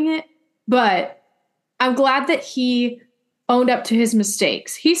re-awarding it, but I'm glad that he owned up to his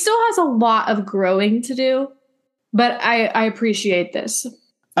mistakes. He still has a lot of growing to do, but I appreciate this.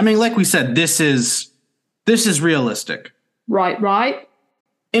 I mean, like we said, this is realistic. Right.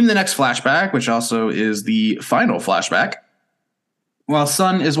 In the next flashback, which also is the final flashback, while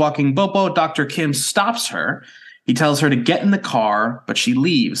Sun is walking Bopo, Dr. Kim stops her. He tells her to get in the car, but she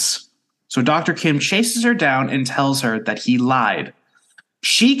leaves. So Dr. Kim chases her down and tells her that he lied.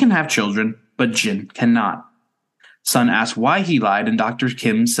 She can have children, but Jin cannot. Sun asks why he lied, and Dr.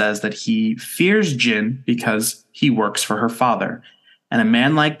 Kim says that he fears Jin because he works for her father, and a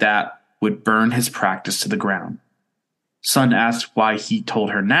man like that would burn his practice to the ground. Sun asks why he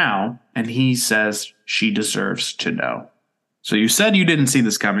told her now, and he says she deserves to know. So you said you didn't see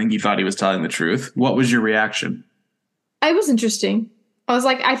this coming. You thought he was telling the truth. What was your reaction? It was interesting. I was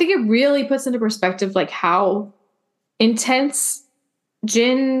like, I think it really puts into perspective, like, how intense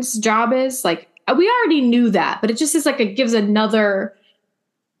Jin's job is. Like, we already knew that, but it just is like, it gives another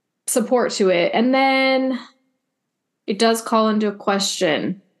support to it. And then it does call into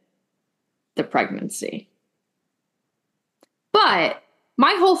question the pregnancy. But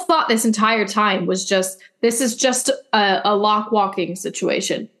my whole thought this entire time was just, this is just a lock walking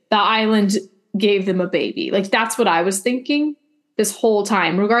situation. the island gave them a baby. Like, that's what I was thinking this whole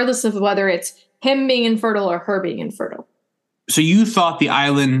time, regardless of whether it's him being infertile or her being infertile. So you thought the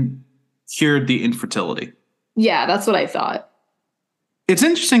island cured the infertility? Yeah, that's what I thought. It's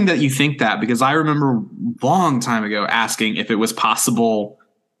interesting that you think that, because I remember a long time ago asking if it was possible,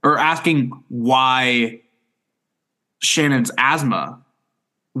 or asking why Shannon's asthma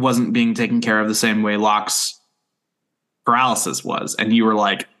wasn't being taken care of the same way Locke's paralysis was. And you were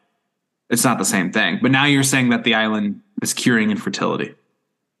like, it's not the same thing. But now you're saying that the island is curing infertility.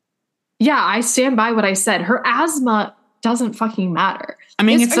 Yeah, I stand by what I said. Her asthma doesn't fucking matter. I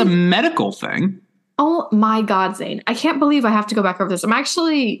mean, it's a medical thing. Oh my God, Zane. I can't believe I have to go back over this. I'm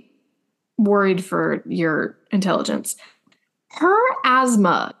actually worried for your intelligence. Her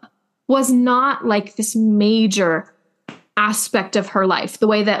asthma was not like this major aspect of her life, the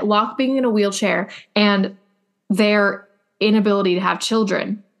way that Locke being in a wheelchair and their inability to have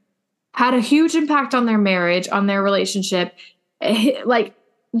children had a huge impact on their marriage, on their relationship. Like,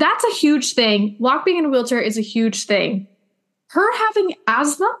 that's a huge thing. Locke being in a wheelchair is a huge thing. Her having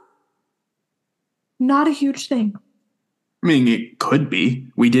asthma, not a huge thing. I mean, it could be.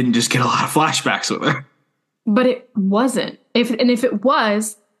 We didn't just get a lot of flashbacks with her. But it wasn't. If it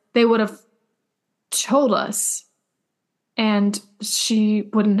was, they would have told us. And she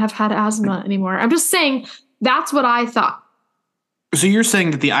wouldn't have had asthma anymore. I'm just saying, that's what I thought. So you're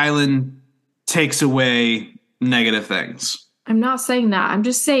saying that the island takes away negative things? I'm not saying that. I'm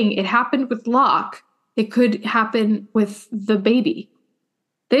just saying it happened with Locke. It could happen with the baby.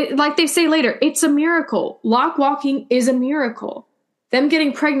 Like they say later, it's a miracle. Locke walking is a miracle. Them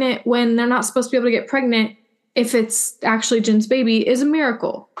getting pregnant when they're not supposed to be able to get pregnant, if it's actually Jin's baby, is a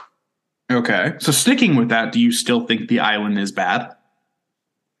miracle. Okay. So sticking with that, do you still think the island is bad?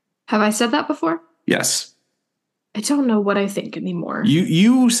 Have I said that before? Yes. I don't know what I think anymore.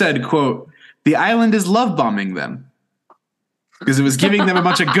 You said, quote, the island is love bombing them. Because it was giving them a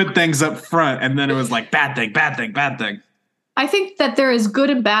bunch of good things up front, and then it was like, bad thing, bad thing, bad thing. I think that there is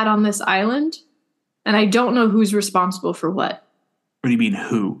good and bad on this island, and I don't know who's responsible for what. What do you mean,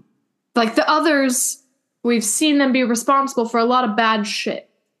 who? Like, the others, we've seen them be responsible for a lot of bad shit.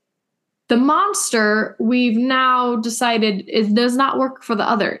 The monster, we've now decided, it does not work for the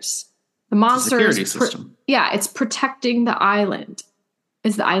others. The monster security system. Yeah, it's protecting the island.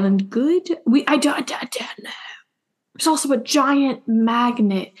 Is the island good? I don't know. There's also a giant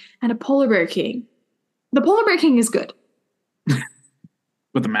magnet and a polar bear king. The polar bear king is good.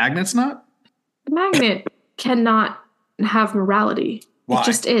 But the magnet's not? The magnet cannot have morality. Why? It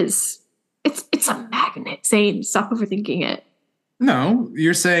just is. It's a magnet, Zane. Stop overthinking it. No,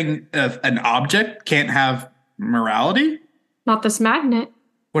 you're saying an object can't have morality? Not this magnet.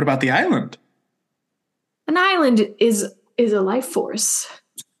 What about the island? An island is a life force.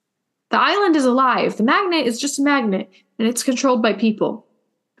 The island is alive. The magnet is just a magnet, and it's controlled by people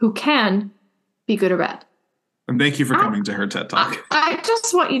who can be good or bad. And thank you for coming to her TED Talk. I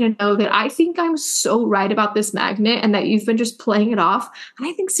just want you to know that I think I'm so right about this magnet and that you've been just playing it off. And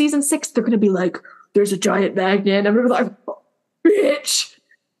I think season 6, they're going to be like, there's a giant magnet. And I'm going to be like, oh, bitch.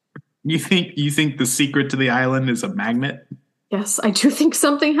 You think the secret to the island is a magnet? Yes, I do think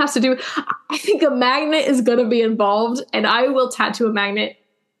something has to do. I think a magnet is going to be involved, and I will tattoo a magnet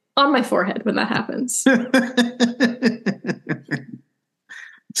on my forehead when that happens.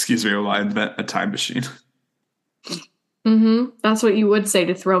 Excuse me, will I invent a time machine? Mm-hmm. That's what you would say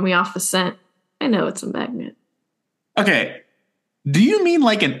to throw me off the scent. I know it's a magnet. Okay. Do you mean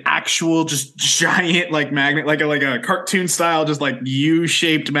like an actual just giant like magnet, like a cartoon style, just like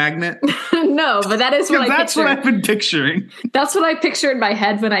U-shaped magnet? No, but that is what I picture. That's what I've been picturing. That's what I picture in my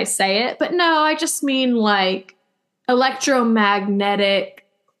head when I say it. But no, I just mean like electromagnetic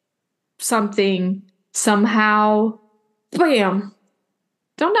something somehow. Bam.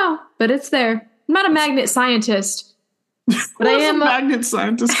 Don't know, but it's there. I'm not a magnet scientist, but I am a magnet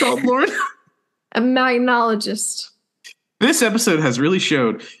scientist called, Lauren? A magnologist. This episode has really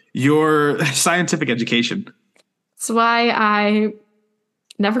showed your scientific education. That's why I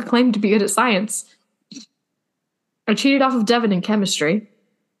never claimed to be good at science. I cheated off of Devin in chemistry.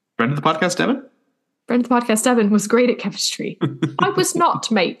 Friend of the podcast, Devin? Friend of the podcast, Devin, was great at chemistry. I was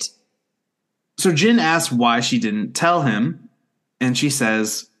not, mate. So Jin asks why she didn't tell him, and she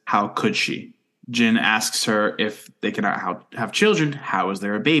says, how could she? Jin asks her if they cannot have children, how is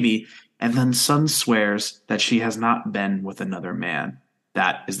there a baby? And then Sun swears that she has not been with another man.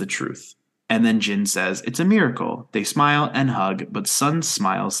 That is the truth. And then Jin says, it's a miracle. They smile and hug, but Sun's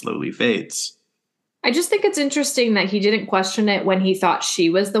smile slowly fades. I just think it's interesting that he didn't question it when he thought she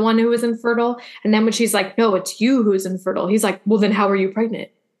was the one who was infertile. And then when she's like, no, it's you who's infertile. He's like, well, then how are you pregnant?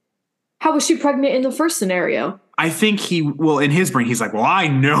 How was she pregnant in the first scenario? I think in his brain, he's like, well, I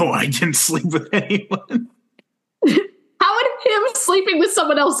know I didn't sleep with anyone. How would him sleeping with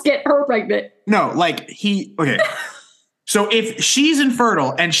someone else get her pregnant? No, okay. So if she's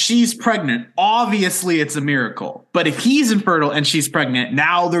infertile and she's pregnant, obviously it's a miracle. But if he's infertile and she's pregnant,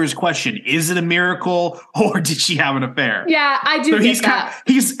 now there's a question: is it a miracle or did she have an affair? Yeah, I do. So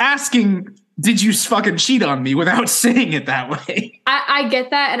he's asking, did you fucking cheat on me, without saying it that way? I get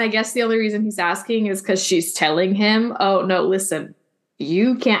that, and I guess the only reason he's asking is because she's telling him, "Oh no, listen,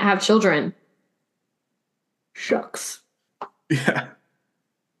 you can't have children." Shucks. Yeah.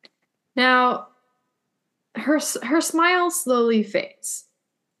 Now, her smile slowly fades.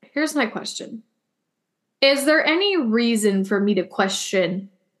 Here's my question. Is there any reason for me to question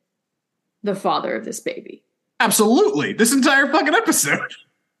the father of this baby? Absolutely. This entire fucking episode.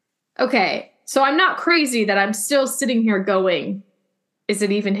 Okay, so I'm not crazy that I'm still sitting here going, is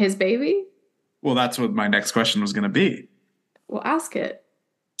it even his baby? Well, that's what my next question was going to be. Well, ask it.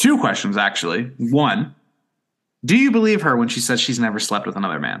 2 questions, actually. 1, do you believe her when she says she's never slept with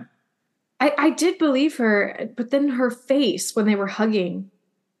another man? I did believe her, but then her face when they were hugging.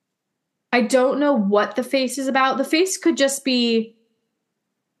 I don't know what the face is about. The face could just be,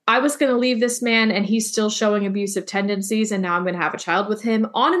 I was going to leave this man and he's still showing abusive tendencies and now I'm going to have a child with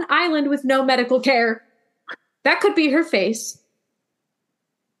him on an island with no medical care. That could be her face.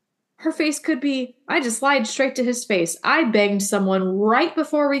 Her face could be, I just lied straight to his face. I banged someone right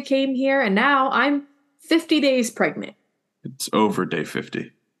before we came here and now I'm 50 days pregnant. It's over day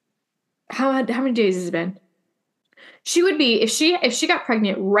 50. How many days has it been? She would be, if she got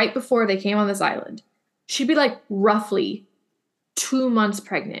pregnant right before they came on this island, she'd be like roughly 2 months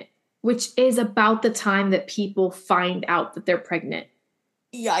pregnant, which is about the time that people find out that they're pregnant.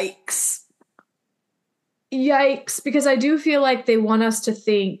 Yikes. Yikes. Because I do feel like they want us to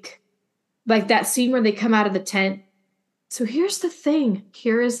think, like that scene where they come out of the tent. So here's the thing.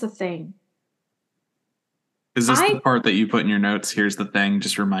 Here is the thing. Is this the part that you put in your notes? Here's the thing.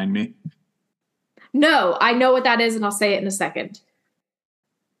 Just remind me. No, I know what that is, and I'll say it in a second.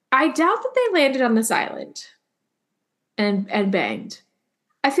 I doubt that they landed on this island and banged.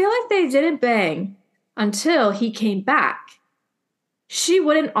 I feel like they didn't bang until he came back. She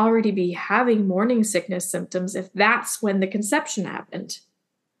wouldn't already be having morning sickness symptoms if that's when the conception happened.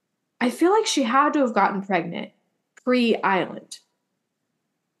 I feel like she had to have gotten pregnant pre-island.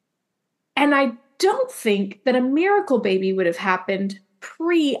 And I don't think that a miracle baby would have happened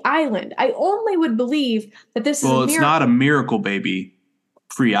pre-island. I only would believe that this is a miracle. Well, it's not a miracle baby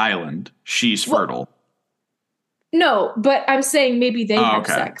pre-island. She's fertile. No, but I'm saying maybe they have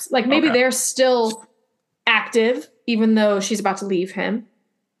sex. Like maybe they're still active, even though she's about to leave him.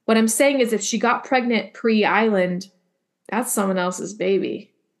 What I'm saying is if she got pregnant pre-island, that's someone else's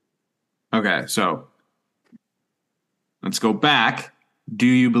baby. Okay, so let's go back. Do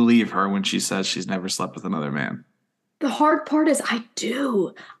you believe her when she says she's never slept with another man? The hard part is I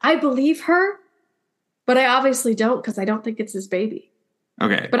do. I believe her, but I obviously don't because I don't think it's his baby.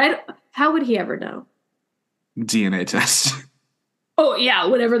 Okay. But how would he ever know? DNA test. Oh, yeah,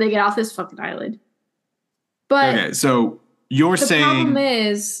 whenever they get off this fucking island. But okay, so you're saying the problem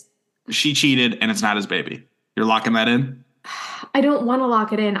is she cheated and it's not his baby. You're locking that in? I don't want to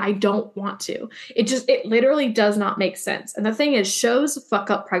lock it in. I don't want to. It literally does not make sense. And the thing is, shows fuck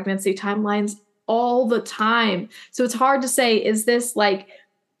up pregnancy timelines all the time. So it's hard to say, is this like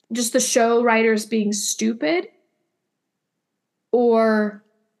just the show writers being stupid? Or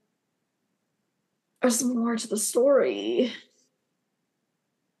there's more to the story?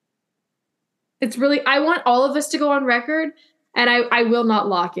 It's really, I want all of us to go on record, and I will not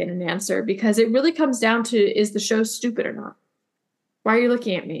lock in an answer because it really comes down to, is the show stupid or not? Why are you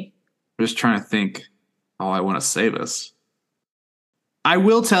looking at me? I'm just trying to think how I want to say this. I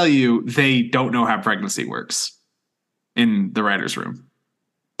will tell you they don't know how pregnancy works in the writer's room.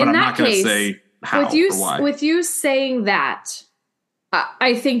 But I'm not going to say how or why. With you saying that,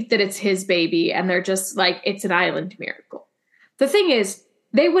 I think that it's his baby and they're just like, it's an island miracle. The thing is,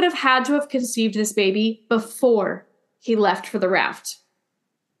 they would have had to have conceived this baby before he left for the raft.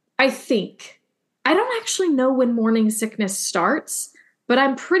 I think. I don't actually know when morning sickness starts, but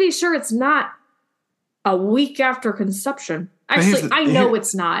I'm pretty sure it's not a week after conception. Actually, I know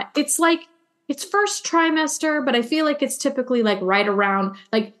it's not. It's like, it's first trimester, but I feel like it's typically like right around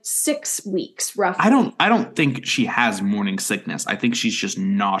like 6 weeks, roughly. I don't think she has morning sickness. I think she's just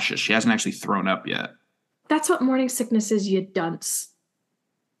nauseous. She hasn't actually thrown up yet. That's what morning sickness is, you dunce.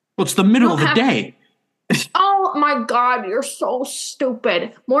 Well, it's the middle of the day. Oh my God, you're so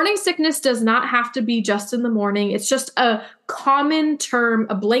stupid. Morning sickness does not have to be just in the morning. It's just a common term,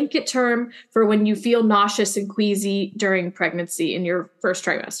 a blanket term for when you feel nauseous and queasy during pregnancy in your first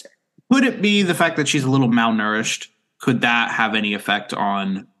trimester. Could it be the fact that she's a little malnourished? Could that have any effect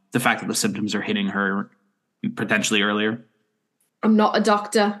on the fact that the symptoms are hitting her potentially earlier? I'm not a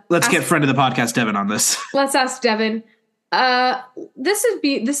doctor. Let's get friend of the podcast, Devin, on this. Let's ask Devin. This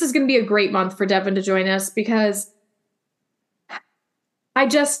is going to be a great month for Devin to join us because I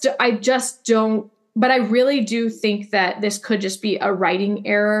just don't. But I really do think that this could just be a writing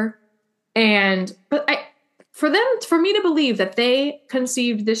error, for me to believe that they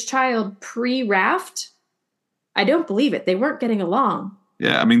conceived this child pre-Raft, I don't believe it. They weren't getting along.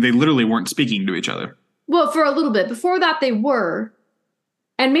 Yeah, I mean, they literally weren't speaking to each other. Well, for a little bit. Before that, they were.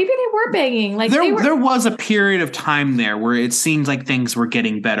 And maybe they were banging. Like there was a period of time there where it seemed like things were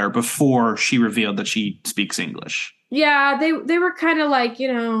getting better before she revealed that she speaks English. Yeah, they were kind of like,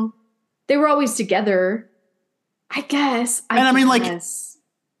 they were always together. I guess. I mean, like, it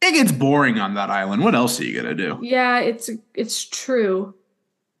gets boring on that island. What else are you gonna do? Yeah, it's true.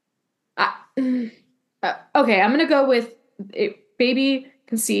 Okay, I'm gonna go with baby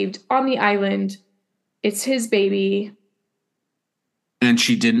conceived on the island. It's his baby. And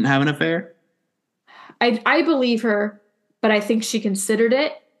she didn't have an affair? I believe her, but I think she considered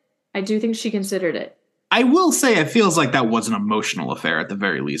it. I do think she considered it. I will say it feels like that was an emotional affair at the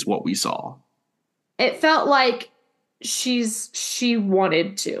very least, what we saw. It felt like she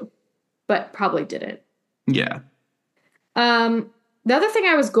wanted to, but probably didn't. Yeah. The other thing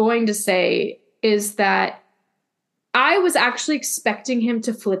I was going to say is that I was actually expecting him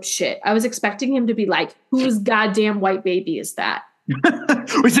to flip shit. I was expecting him to be like, whose goddamn white baby is that?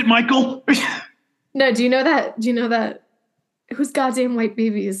 Is it Michael? No, do you know that? Do you know that? Whose goddamn white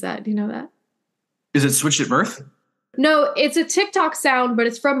baby is that? Do you know that? Is it Switched at Birth? No, it's a TikTok sound, but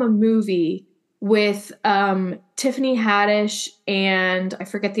it's from a movie with Tiffany Haddish and I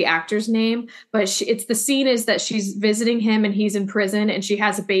forget the actor's name, but it's the scene is that she's visiting him and he's in prison and she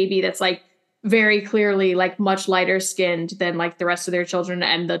has a baby that's like very clearly like much lighter skinned than like the rest of their children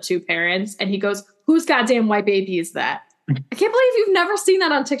and the two parents. And he goes, whose goddamn white baby is that? I can't believe you've never seen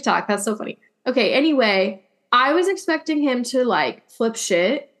that on TikTok. That's so funny. Okay, anyway, I was expecting him to like flip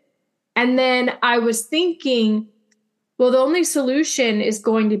shit. And then I was thinking, well, the only solution is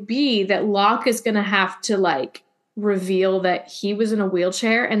going to be that Locke is going to have to like reveal that he was in a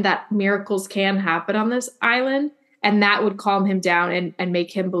wheelchair and that miracles can happen on this island. And that would calm him down and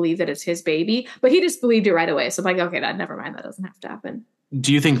make him believe that it's his baby. But he just believed it right away. So I'm like, okay, never mind. That doesn't have to happen.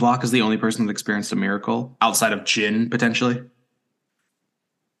 Do you think Locke is the only person that experienced a miracle outside of Jin, potentially?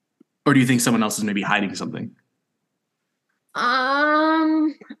 Or do you think someone else is maybe hiding something?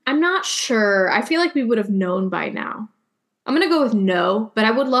 I'm not sure. I feel like we would have known by now. I'm going to go with no, but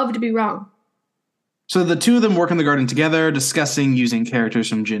I would love to be wrong. So the two of them work in the garden together, discussing using characters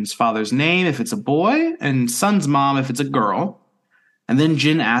from Jin's father's name if it's a boy, and Sun's mom if it's a girl. And then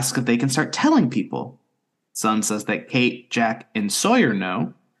Jin asks if they can start telling people. Sun says that Kate, Jack, and Sawyer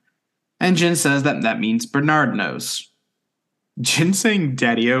know. And Jin says that means Bernard knows. Jin saying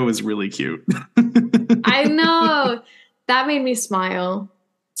Daddy-O is really cute. I know. That made me smile.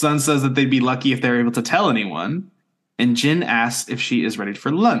 Sun says that they'd be lucky if they're able to tell anyone. And Jin asks if she is ready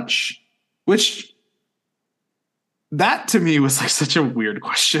for lunch. Which, that to me was like such a weird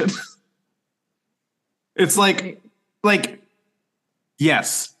question. It's like,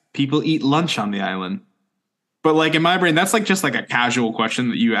 yes, people eat lunch on the island. But like in my brain, that's like just like a casual question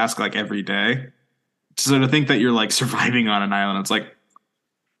that you ask like every day. So to think that you're like surviving on an island, it's like,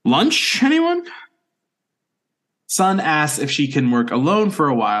 lunch, anyone? Sun asks if she can work alone for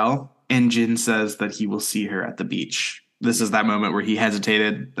a while, and Jin says that he will see her at the beach. This is that moment where he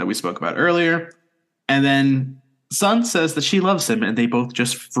hesitated that we spoke about earlier. And then Sun says that she loves him, and they both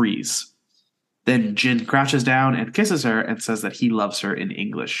just freeze. Then Jin crouches down and kisses her and says that he loves her in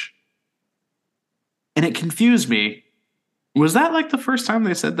English. And it confused me. Was that like the first time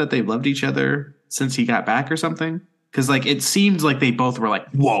they said that they loved each other since he got back or something? Because like it seemed like they both were like,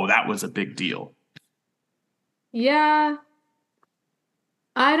 whoa, that was a big deal. Yeah.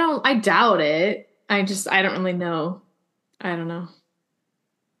 I doubt it. I don't really know. I don't know.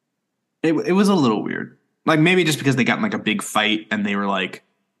 It was a little weird. Like maybe just because they got in like a big fight and they were like,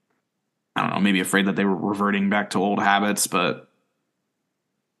 I don't know, maybe afraid that they were reverting back to old habits, but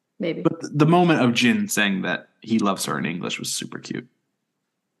maybe. But the moment of Jin saying that he loves her in English was super cute.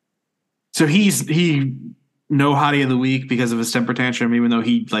 So he no hottie of the week because of his temper tantrum, even though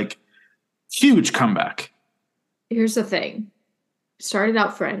he like huge comeback. Here's the thing. Started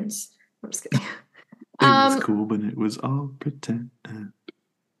out friends. I'm just kidding. It was cool, but it was all pretend.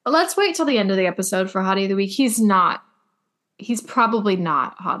 Let's wait till the end of the episode for Hottie of the Week. He's probably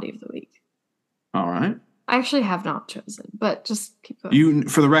not Hottie of the Week. All right. I actually have not chosen, but just keep going.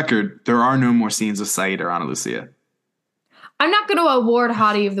 For the record, there are no more scenes of Saeed or Ana Lucia. I'm not going to award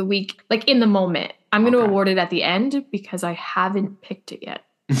Hottie of the Week like in the moment. I'm going to award it at the end because I haven't picked it yet.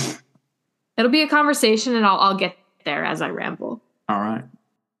 It'll be a conversation, and I'll get there as I ramble. All right.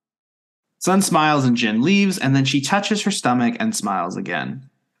 Sun smiles and Jin leaves, and then she touches her stomach and smiles again.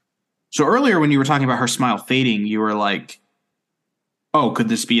 So earlier when you were talking about her smile fading, you were like, oh, could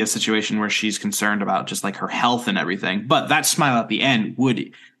this be a situation where she's concerned about just like her health and everything? But that smile at the end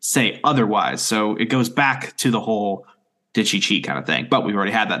would say otherwise. So it goes back to the whole did she cheat kind of thing. But we've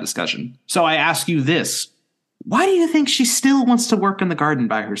already had that discussion. So I ask you this. Why do you think she still wants to work in the garden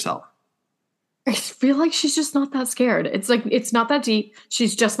by herself? I feel like she's just not that scared. It's like, it's not that deep.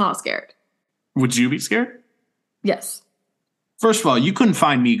 She's just not scared. Would you be scared? Yes. First of all, you couldn't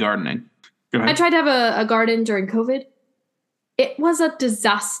find me gardening. Go ahead. I tried to have a garden during COVID. It was a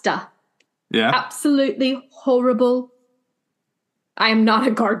disaster. Yeah. Absolutely horrible. I am not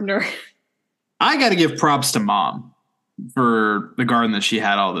a gardener. I got to give props to Mom for the garden that she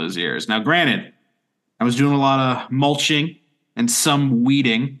had all those years. Now, granted, I was doing a lot of mulching and some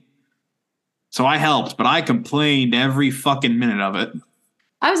weeding. So I helped, but I complained every fucking minute of it.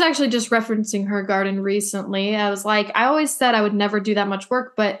 I was actually just referencing her garden recently. I was like, I always said I would never do that much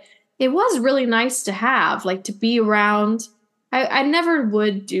work, but it was really nice to have, like to be around. I never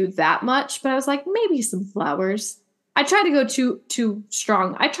would do that much, but I was like, maybe some flowers. I tried to go too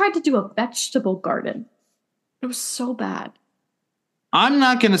strong. I tried to do a vegetable garden. It was so bad. I'm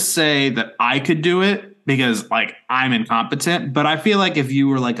not going to say that I could do it because like I'm incompetent, but I feel like if you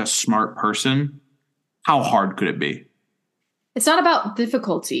were like a smart person, how hard could it be? It's not about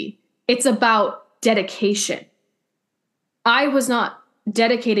difficulty. It's about dedication. I was not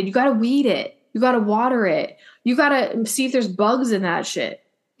dedicated. You got to weed it. You got to water it. You got to see if there's bugs in that shit.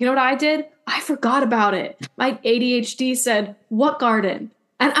 You know what I did? I forgot about it. My ADHD said, what garden?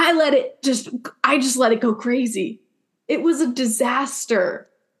 And I just let it go crazy. It was a disaster.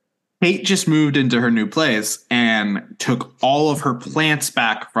 Kate just moved into her new place and took all of her plants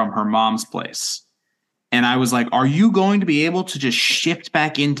back from her mom's place. And I was like, are you going to be able to just shift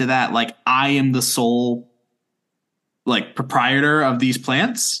back into that? Like, I am the sole, like, proprietor of these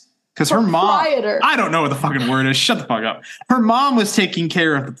plants? Because her mom, I don't know what the fucking word is. Shut the fuck up. Her mom was taking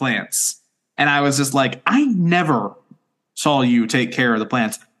care of the plants. And I was just like, I never saw you take care of the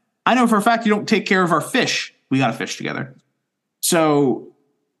plants. I know for a fact you don't take care of our fish. We got a fish together. So,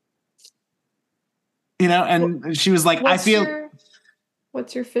 you know, and she was like, What's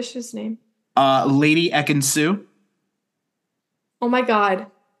your fish's name? Lady Ekin-Su. Oh my God.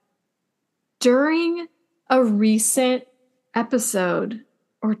 During a recent episode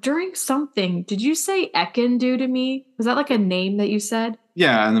or during something, did you say Ekin-Du to me? Was that like a name that you said?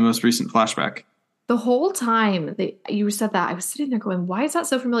 Yeah, in the most recent flashback. The whole time that you said that, I was sitting there going, why is that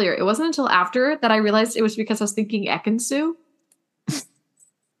so familiar? It wasn't until after that I realized it was because I was thinking Ekin-Su.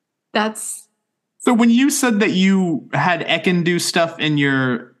 So when you said that you had Ekin-Du stuff in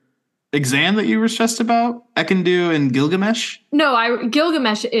your exam that you were stressed about, Ekin-Du and Gilgamesh? No,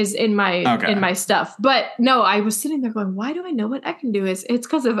 Gilgamesh is in my stuff. But no, I was sitting there going, why do I know what Ekin-Du is? It's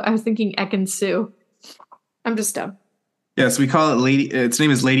because I was thinking Ekin-Su. I'm just dumb. Yes, we call it Lady. Its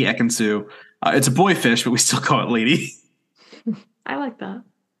name is Lady Ekin-Su. It's a boy fish, but we still call it Lady. I like that.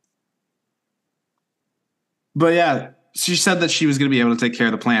 But yeah, she said that she was going to be able to take care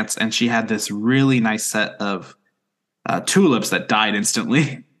of the plants, and she had this really nice set of tulips that died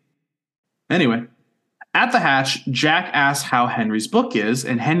instantly. Anyway, at the hatch, Jack asks how Henry's book is,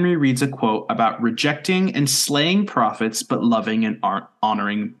 and Henry reads a quote about rejecting and slaying prophets, but loving and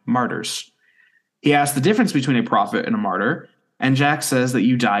honoring martyrs. He asks the difference between a prophet and a martyr, and Jack says that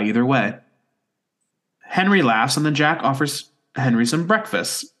you die either way. Henry laughs, and then Jack offers Henry some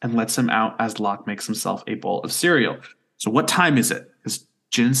breakfast and lets him out as Locke makes himself a bowl of cereal. So what time is it? Because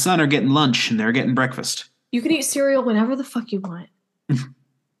Jin and Sun are getting lunch, and they're getting breakfast. You can eat cereal whenever the fuck you want.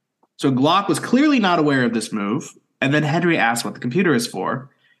 So Locke was clearly not aware of this move, and then Henry asks what the computer is for,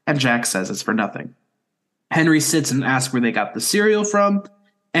 and Jack says it's for nothing. Henry sits and asks where they got the cereal from,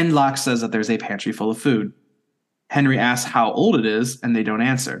 and Locke says that there's a pantry full of food. Henry asks how old it is, and they don't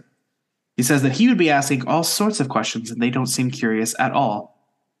answer. He says that he would be asking all sorts of questions, and they don't seem curious at all.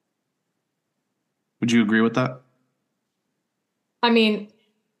 Would you agree with that? I mean,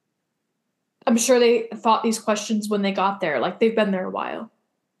 I'm sure they thought these questions when they got there. Like, they've been there a while.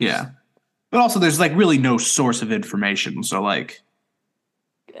 Yeah. But also, there's, like, really no source of information, so, like...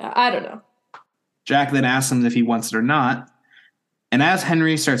 I don't know. Jack then asks him if he wants it or not. And as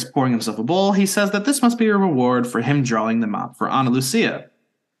Henry starts pouring himself a bowl, he says that this must be a reward for him drawing them up for Ana Lucia.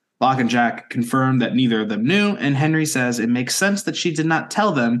 Locke and Jack confirm that neither of them knew, and Henry says it makes sense that she did not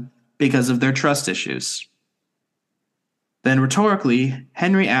tell them because of their trust issues. Then rhetorically,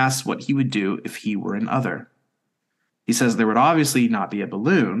 Henry asks what he would do if he were an other. He says there would obviously not be a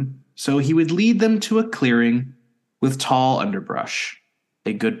balloon, so he would lead them to a clearing with tall underbrush,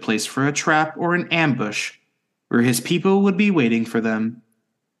 a good place for a trap or an ambush, where his people would be waiting for them,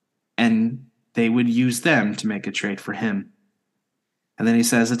 and they would use them to make a trade for him. And then he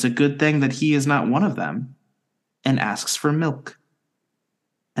says it's a good thing that he is not one of them, and asks for milk.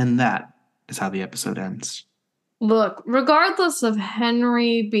 And that is how the episode ends. Look, regardless of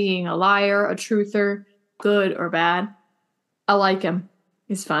Henry being a liar, a truther, good or bad, I like him.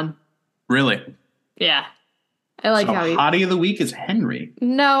 He's fun. Really? Yeah. I like So how he... Hottie of the Week is Henry.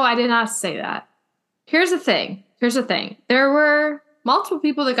 No, I did not say that. Here's the thing. There were multiple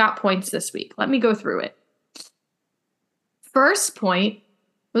people that got points this week. Let me go through it. First point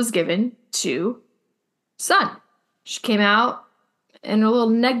was given to Sun. She came out in a little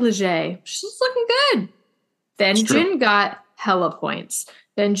negligee. She's looking good. Then It's true. Jin got hella points.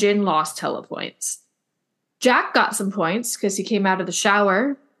 Then Jin lost hella points. Jack got some points because he came out of the shower.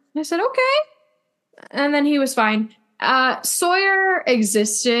 And I said, okay. And then he was fine. Sawyer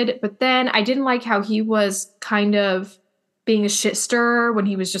existed, but then I didn't like how he was kind of being a shit stirrer when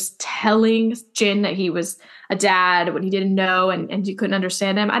he was just telling Jin that he was a dad when he didn't know and you couldn't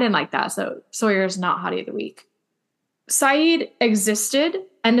understand him. I didn't like that. So Sawyer is not Hottie of the Week. Saeed existed,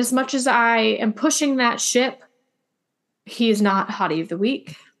 and as much as I am pushing that ship, he is not Hottie of the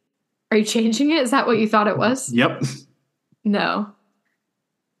Week. Are you changing it? Is that what you thought it was? Yep. No.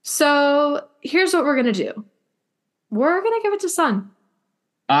 So here's what we're going to do. We're going to give it to Sun.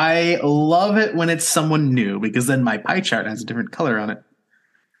 I love it when it's someone new because then my pie chart has a different color on it.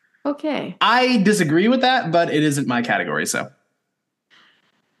 Okay. I disagree with that, but it isn't my category, so.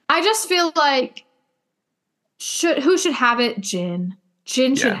 I just feel like who should have it? Jin.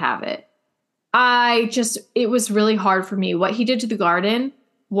 Jin should Yeah. have it. It was really hard for me. What he did to the garden,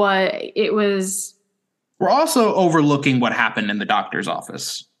 We're also overlooking what happened in the doctor's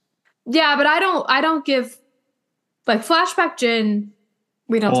office. yeah, but I don't give, like, flashback Jin,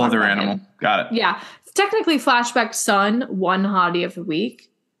 we don't Whole talk other about animal. him. Got it. Yeah. Technically, flashback Sun won Hottie of the Week.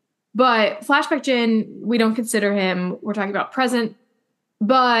 But flashback Jin, we don't consider him. We're talking about present.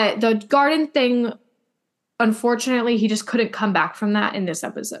 But the garden thing, unfortunately, he just couldn't come back from that in this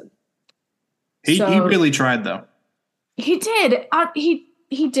episode. He So- really tried, though. He did.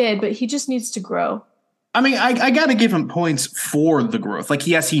 He did, but he just needs to grow. I mean, I got to give him points for the growth. Like,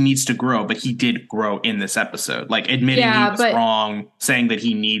 yes, he needs to grow, but he did grow in this episode. Like, admitting Yeah, he was but- wrong, saying that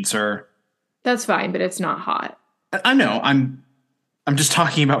he needs her. That's fine, but it's not hot. I know. I'm just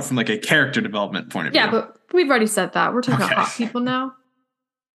talking about from, like, a character development point of view. Yeah, but we've already said that. We're talking Okay. about hot people now.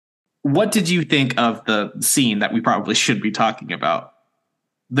 What did you think of the scene that we probably should be talking about?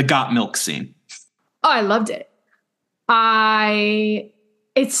 The got milk scene. Oh, I loved it.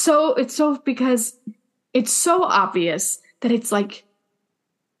 It's so because it's so obvious that it's like,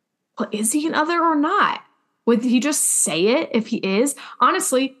 well, is he an other or not? Would he just say it if he is?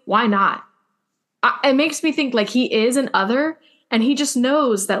 Honestly, why not? It makes me think like he is an other and he just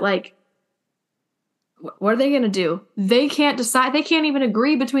knows that, like, what are they going to do? They can't decide. They can't even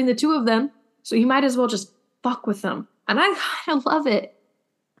agree between the two of them. So he might as well just fuck with them. And I kind of love it.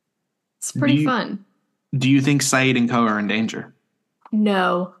 It's pretty fun. Do you think Saeed and Ko are in danger?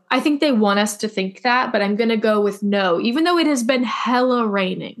 No, I think they want us to think that, but I'm going to go with no, even though it has been hella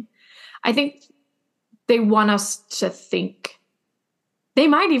raining. I think they want us to think. They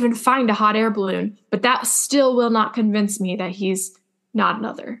might even find a hot air balloon, but that still will not convince me that he's not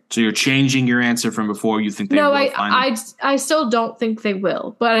another. So you're changing your answer from before. You think they No, will find him? I still don't think they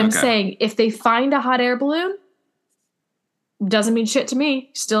will, but I'm Okay. saying if they find a hot air balloon, doesn't mean shit to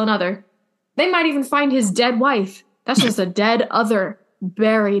me. Still another. They might even find his dead wife. That's just a dead other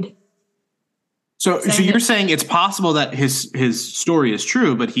buried. So saying you're it- saying it's possible that his story is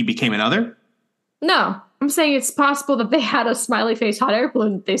true, but he became another? No, I'm saying it's possible that they had a smiley face hot air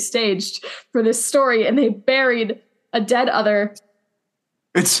balloon that they staged for this story and they buried a dead other.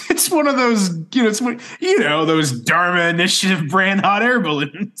 It's one of those, those Dharma Initiative brand hot air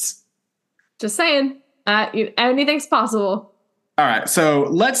balloons. Just saying, anything's possible. All right, so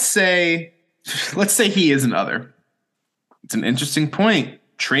let's say he is an other. It's an interesting point.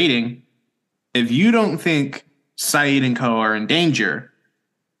 Trading. If you don't think Saeed and Co are in danger,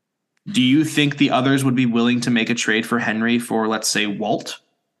 do you think the others would be willing to make a trade for Henry for, let's say, Walt?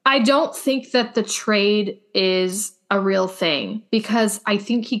 I don't think that the trade is a real thing because I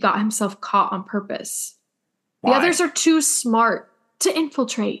think he got himself caught on purpose. Why? The others are too smart to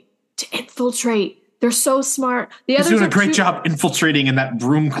infiltrate. They're so smart. He's doing a great job infiltrating in that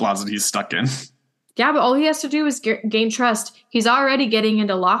broom closet he's stuck in. Yeah, but all he has to do is gain trust. He's already getting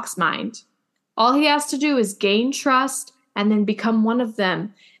into Locke's mind. All he has to do is gain trust and then become one of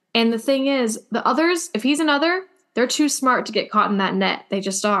them. And the thing is, the others, if he's another, they're too smart to get caught in that net. They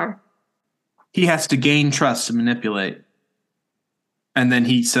just are. He has to gain trust to manipulate. And then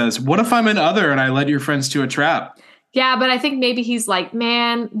he says, what if I'm an other and I led your friends to a trap? Yeah, but I think maybe he's like,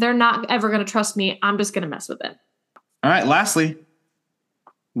 man, they're not ever going to trust me. I'm just going to mess with it. All right, lastly,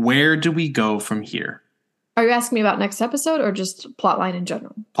 where do we go from here? Are you asking me about next episode or just plotline in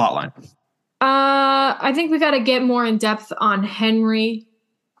general? Plotline. I think we got to get more in depth on Henry.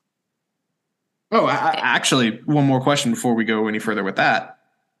 Oh, actually, one more question before we go any further with that.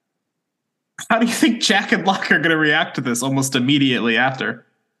 How do you think Jack and Locke are going to react to this almost immediately after?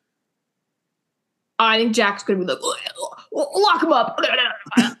 I think Jack's going to be like, lock him up.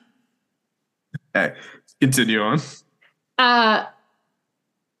 Okay, continue on. I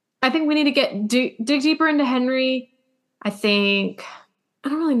think we need to dig deeper into Henry. I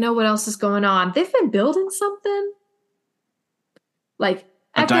don't really know what else is going on. They've been building something. Like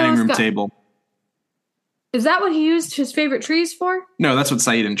a dining room table. Is that what he used his favorite trees for? No, that's what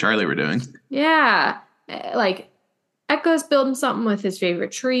Sayid and Charlie were doing. Yeah. Like, Echo's building something with his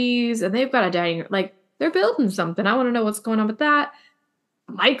favorite trees, and they've got a dining room. Like, they're building something. I want to know what's going on with that.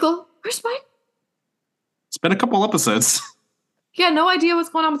 Michael? Where's Mike? It's been a couple episodes. Yeah, no idea what's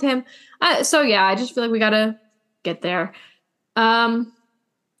going on with him. So, yeah, I just feel like we got to get there. As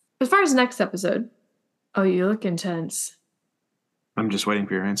far as next episode. Oh, you look intense. I'm just waiting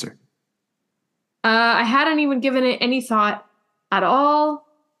for your answer. I hadn't even given it any thought at all.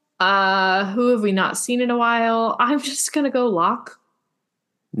 Who have we not seen in a while? I'm just going to go Locke.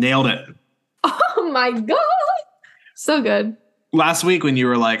 Nailed it. Oh my God. So good. Last week when you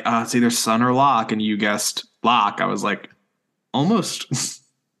were like, it's either Sun or Locke, and you guessed Locke, I was like, almost.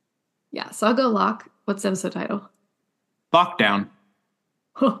 Yeah, so I'll go Locke. What's the episode title? Lockdown.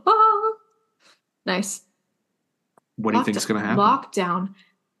 Nice. What do you think is going to happen? Lockdown.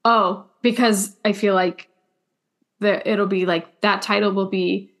 Oh, because I feel like it'll be like that title will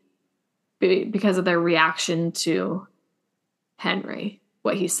be because of their reaction to Henry,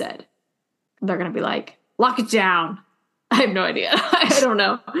 what he said. They're going to be like, lock it down. I have no idea. I don't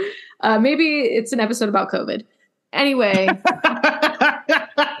know. Maybe it's an episode about COVID. Anyway.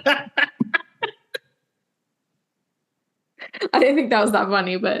 I didn't think that was that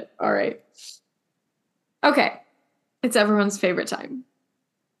funny, but all right. Okay. It's everyone's favorite time.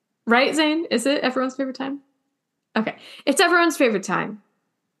 Right, Zane? Is it everyone's favorite time? Okay. It's everyone's favorite time.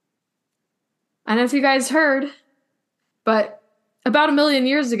 I don't know if you guys heard, but about 1 million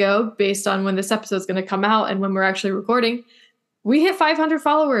years ago, based on when this episode is going to come out and when we're actually recording, we hit 500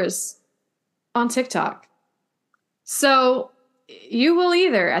 followers on TikTok. So you will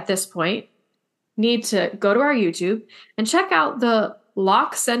either, at this point, need to go to our YouTube and check out the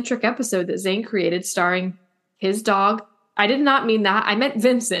Locke-centric episode that Zane created starring his dog. I did not mean that. I meant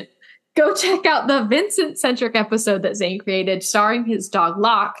Vincent. Go check out the Vincent-centric episode that Zane created starring his dog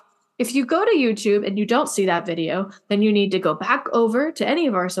Locke. If you go to YouTube and you don't see that video, then you need to go back over to any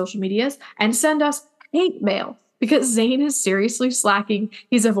of our social medias and send us hate mail because Zane is seriously slacking.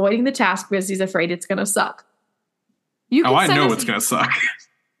 He's avoiding the task because he's afraid it's going to suck. I know it's going to suck.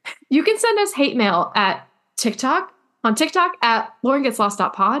 You can send us hate mail at TikTok, on TikTok at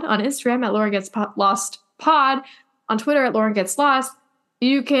LaurenGetsLost.pod, on Instagram at LaurenGetsLostPod, on Twitter at LaurenGetsLost.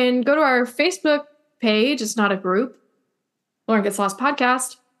 You can go to our Facebook page. It's not a group. Lauren Gets Lost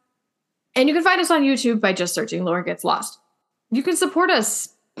Podcast. And you can find us on YouTube by just searching Lauren Gets Lost. You can support us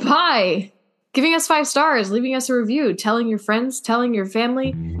by giving us 5 stars, leaving us a review, telling your friends, telling your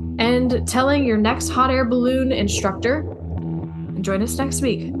family, and telling your next hot air balloon instructor. And join us next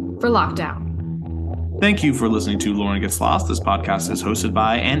week for Lockdown. Thank you for listening to Lauren Gets Lost. This podcast is hosted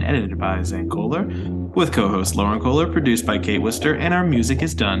by and edited by Zane Kohler, with co-host Lauren Kohler, produced by Kate Wister, and our music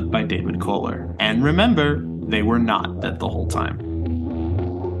is done by David Kohler. And remember, they were not dead the whole time.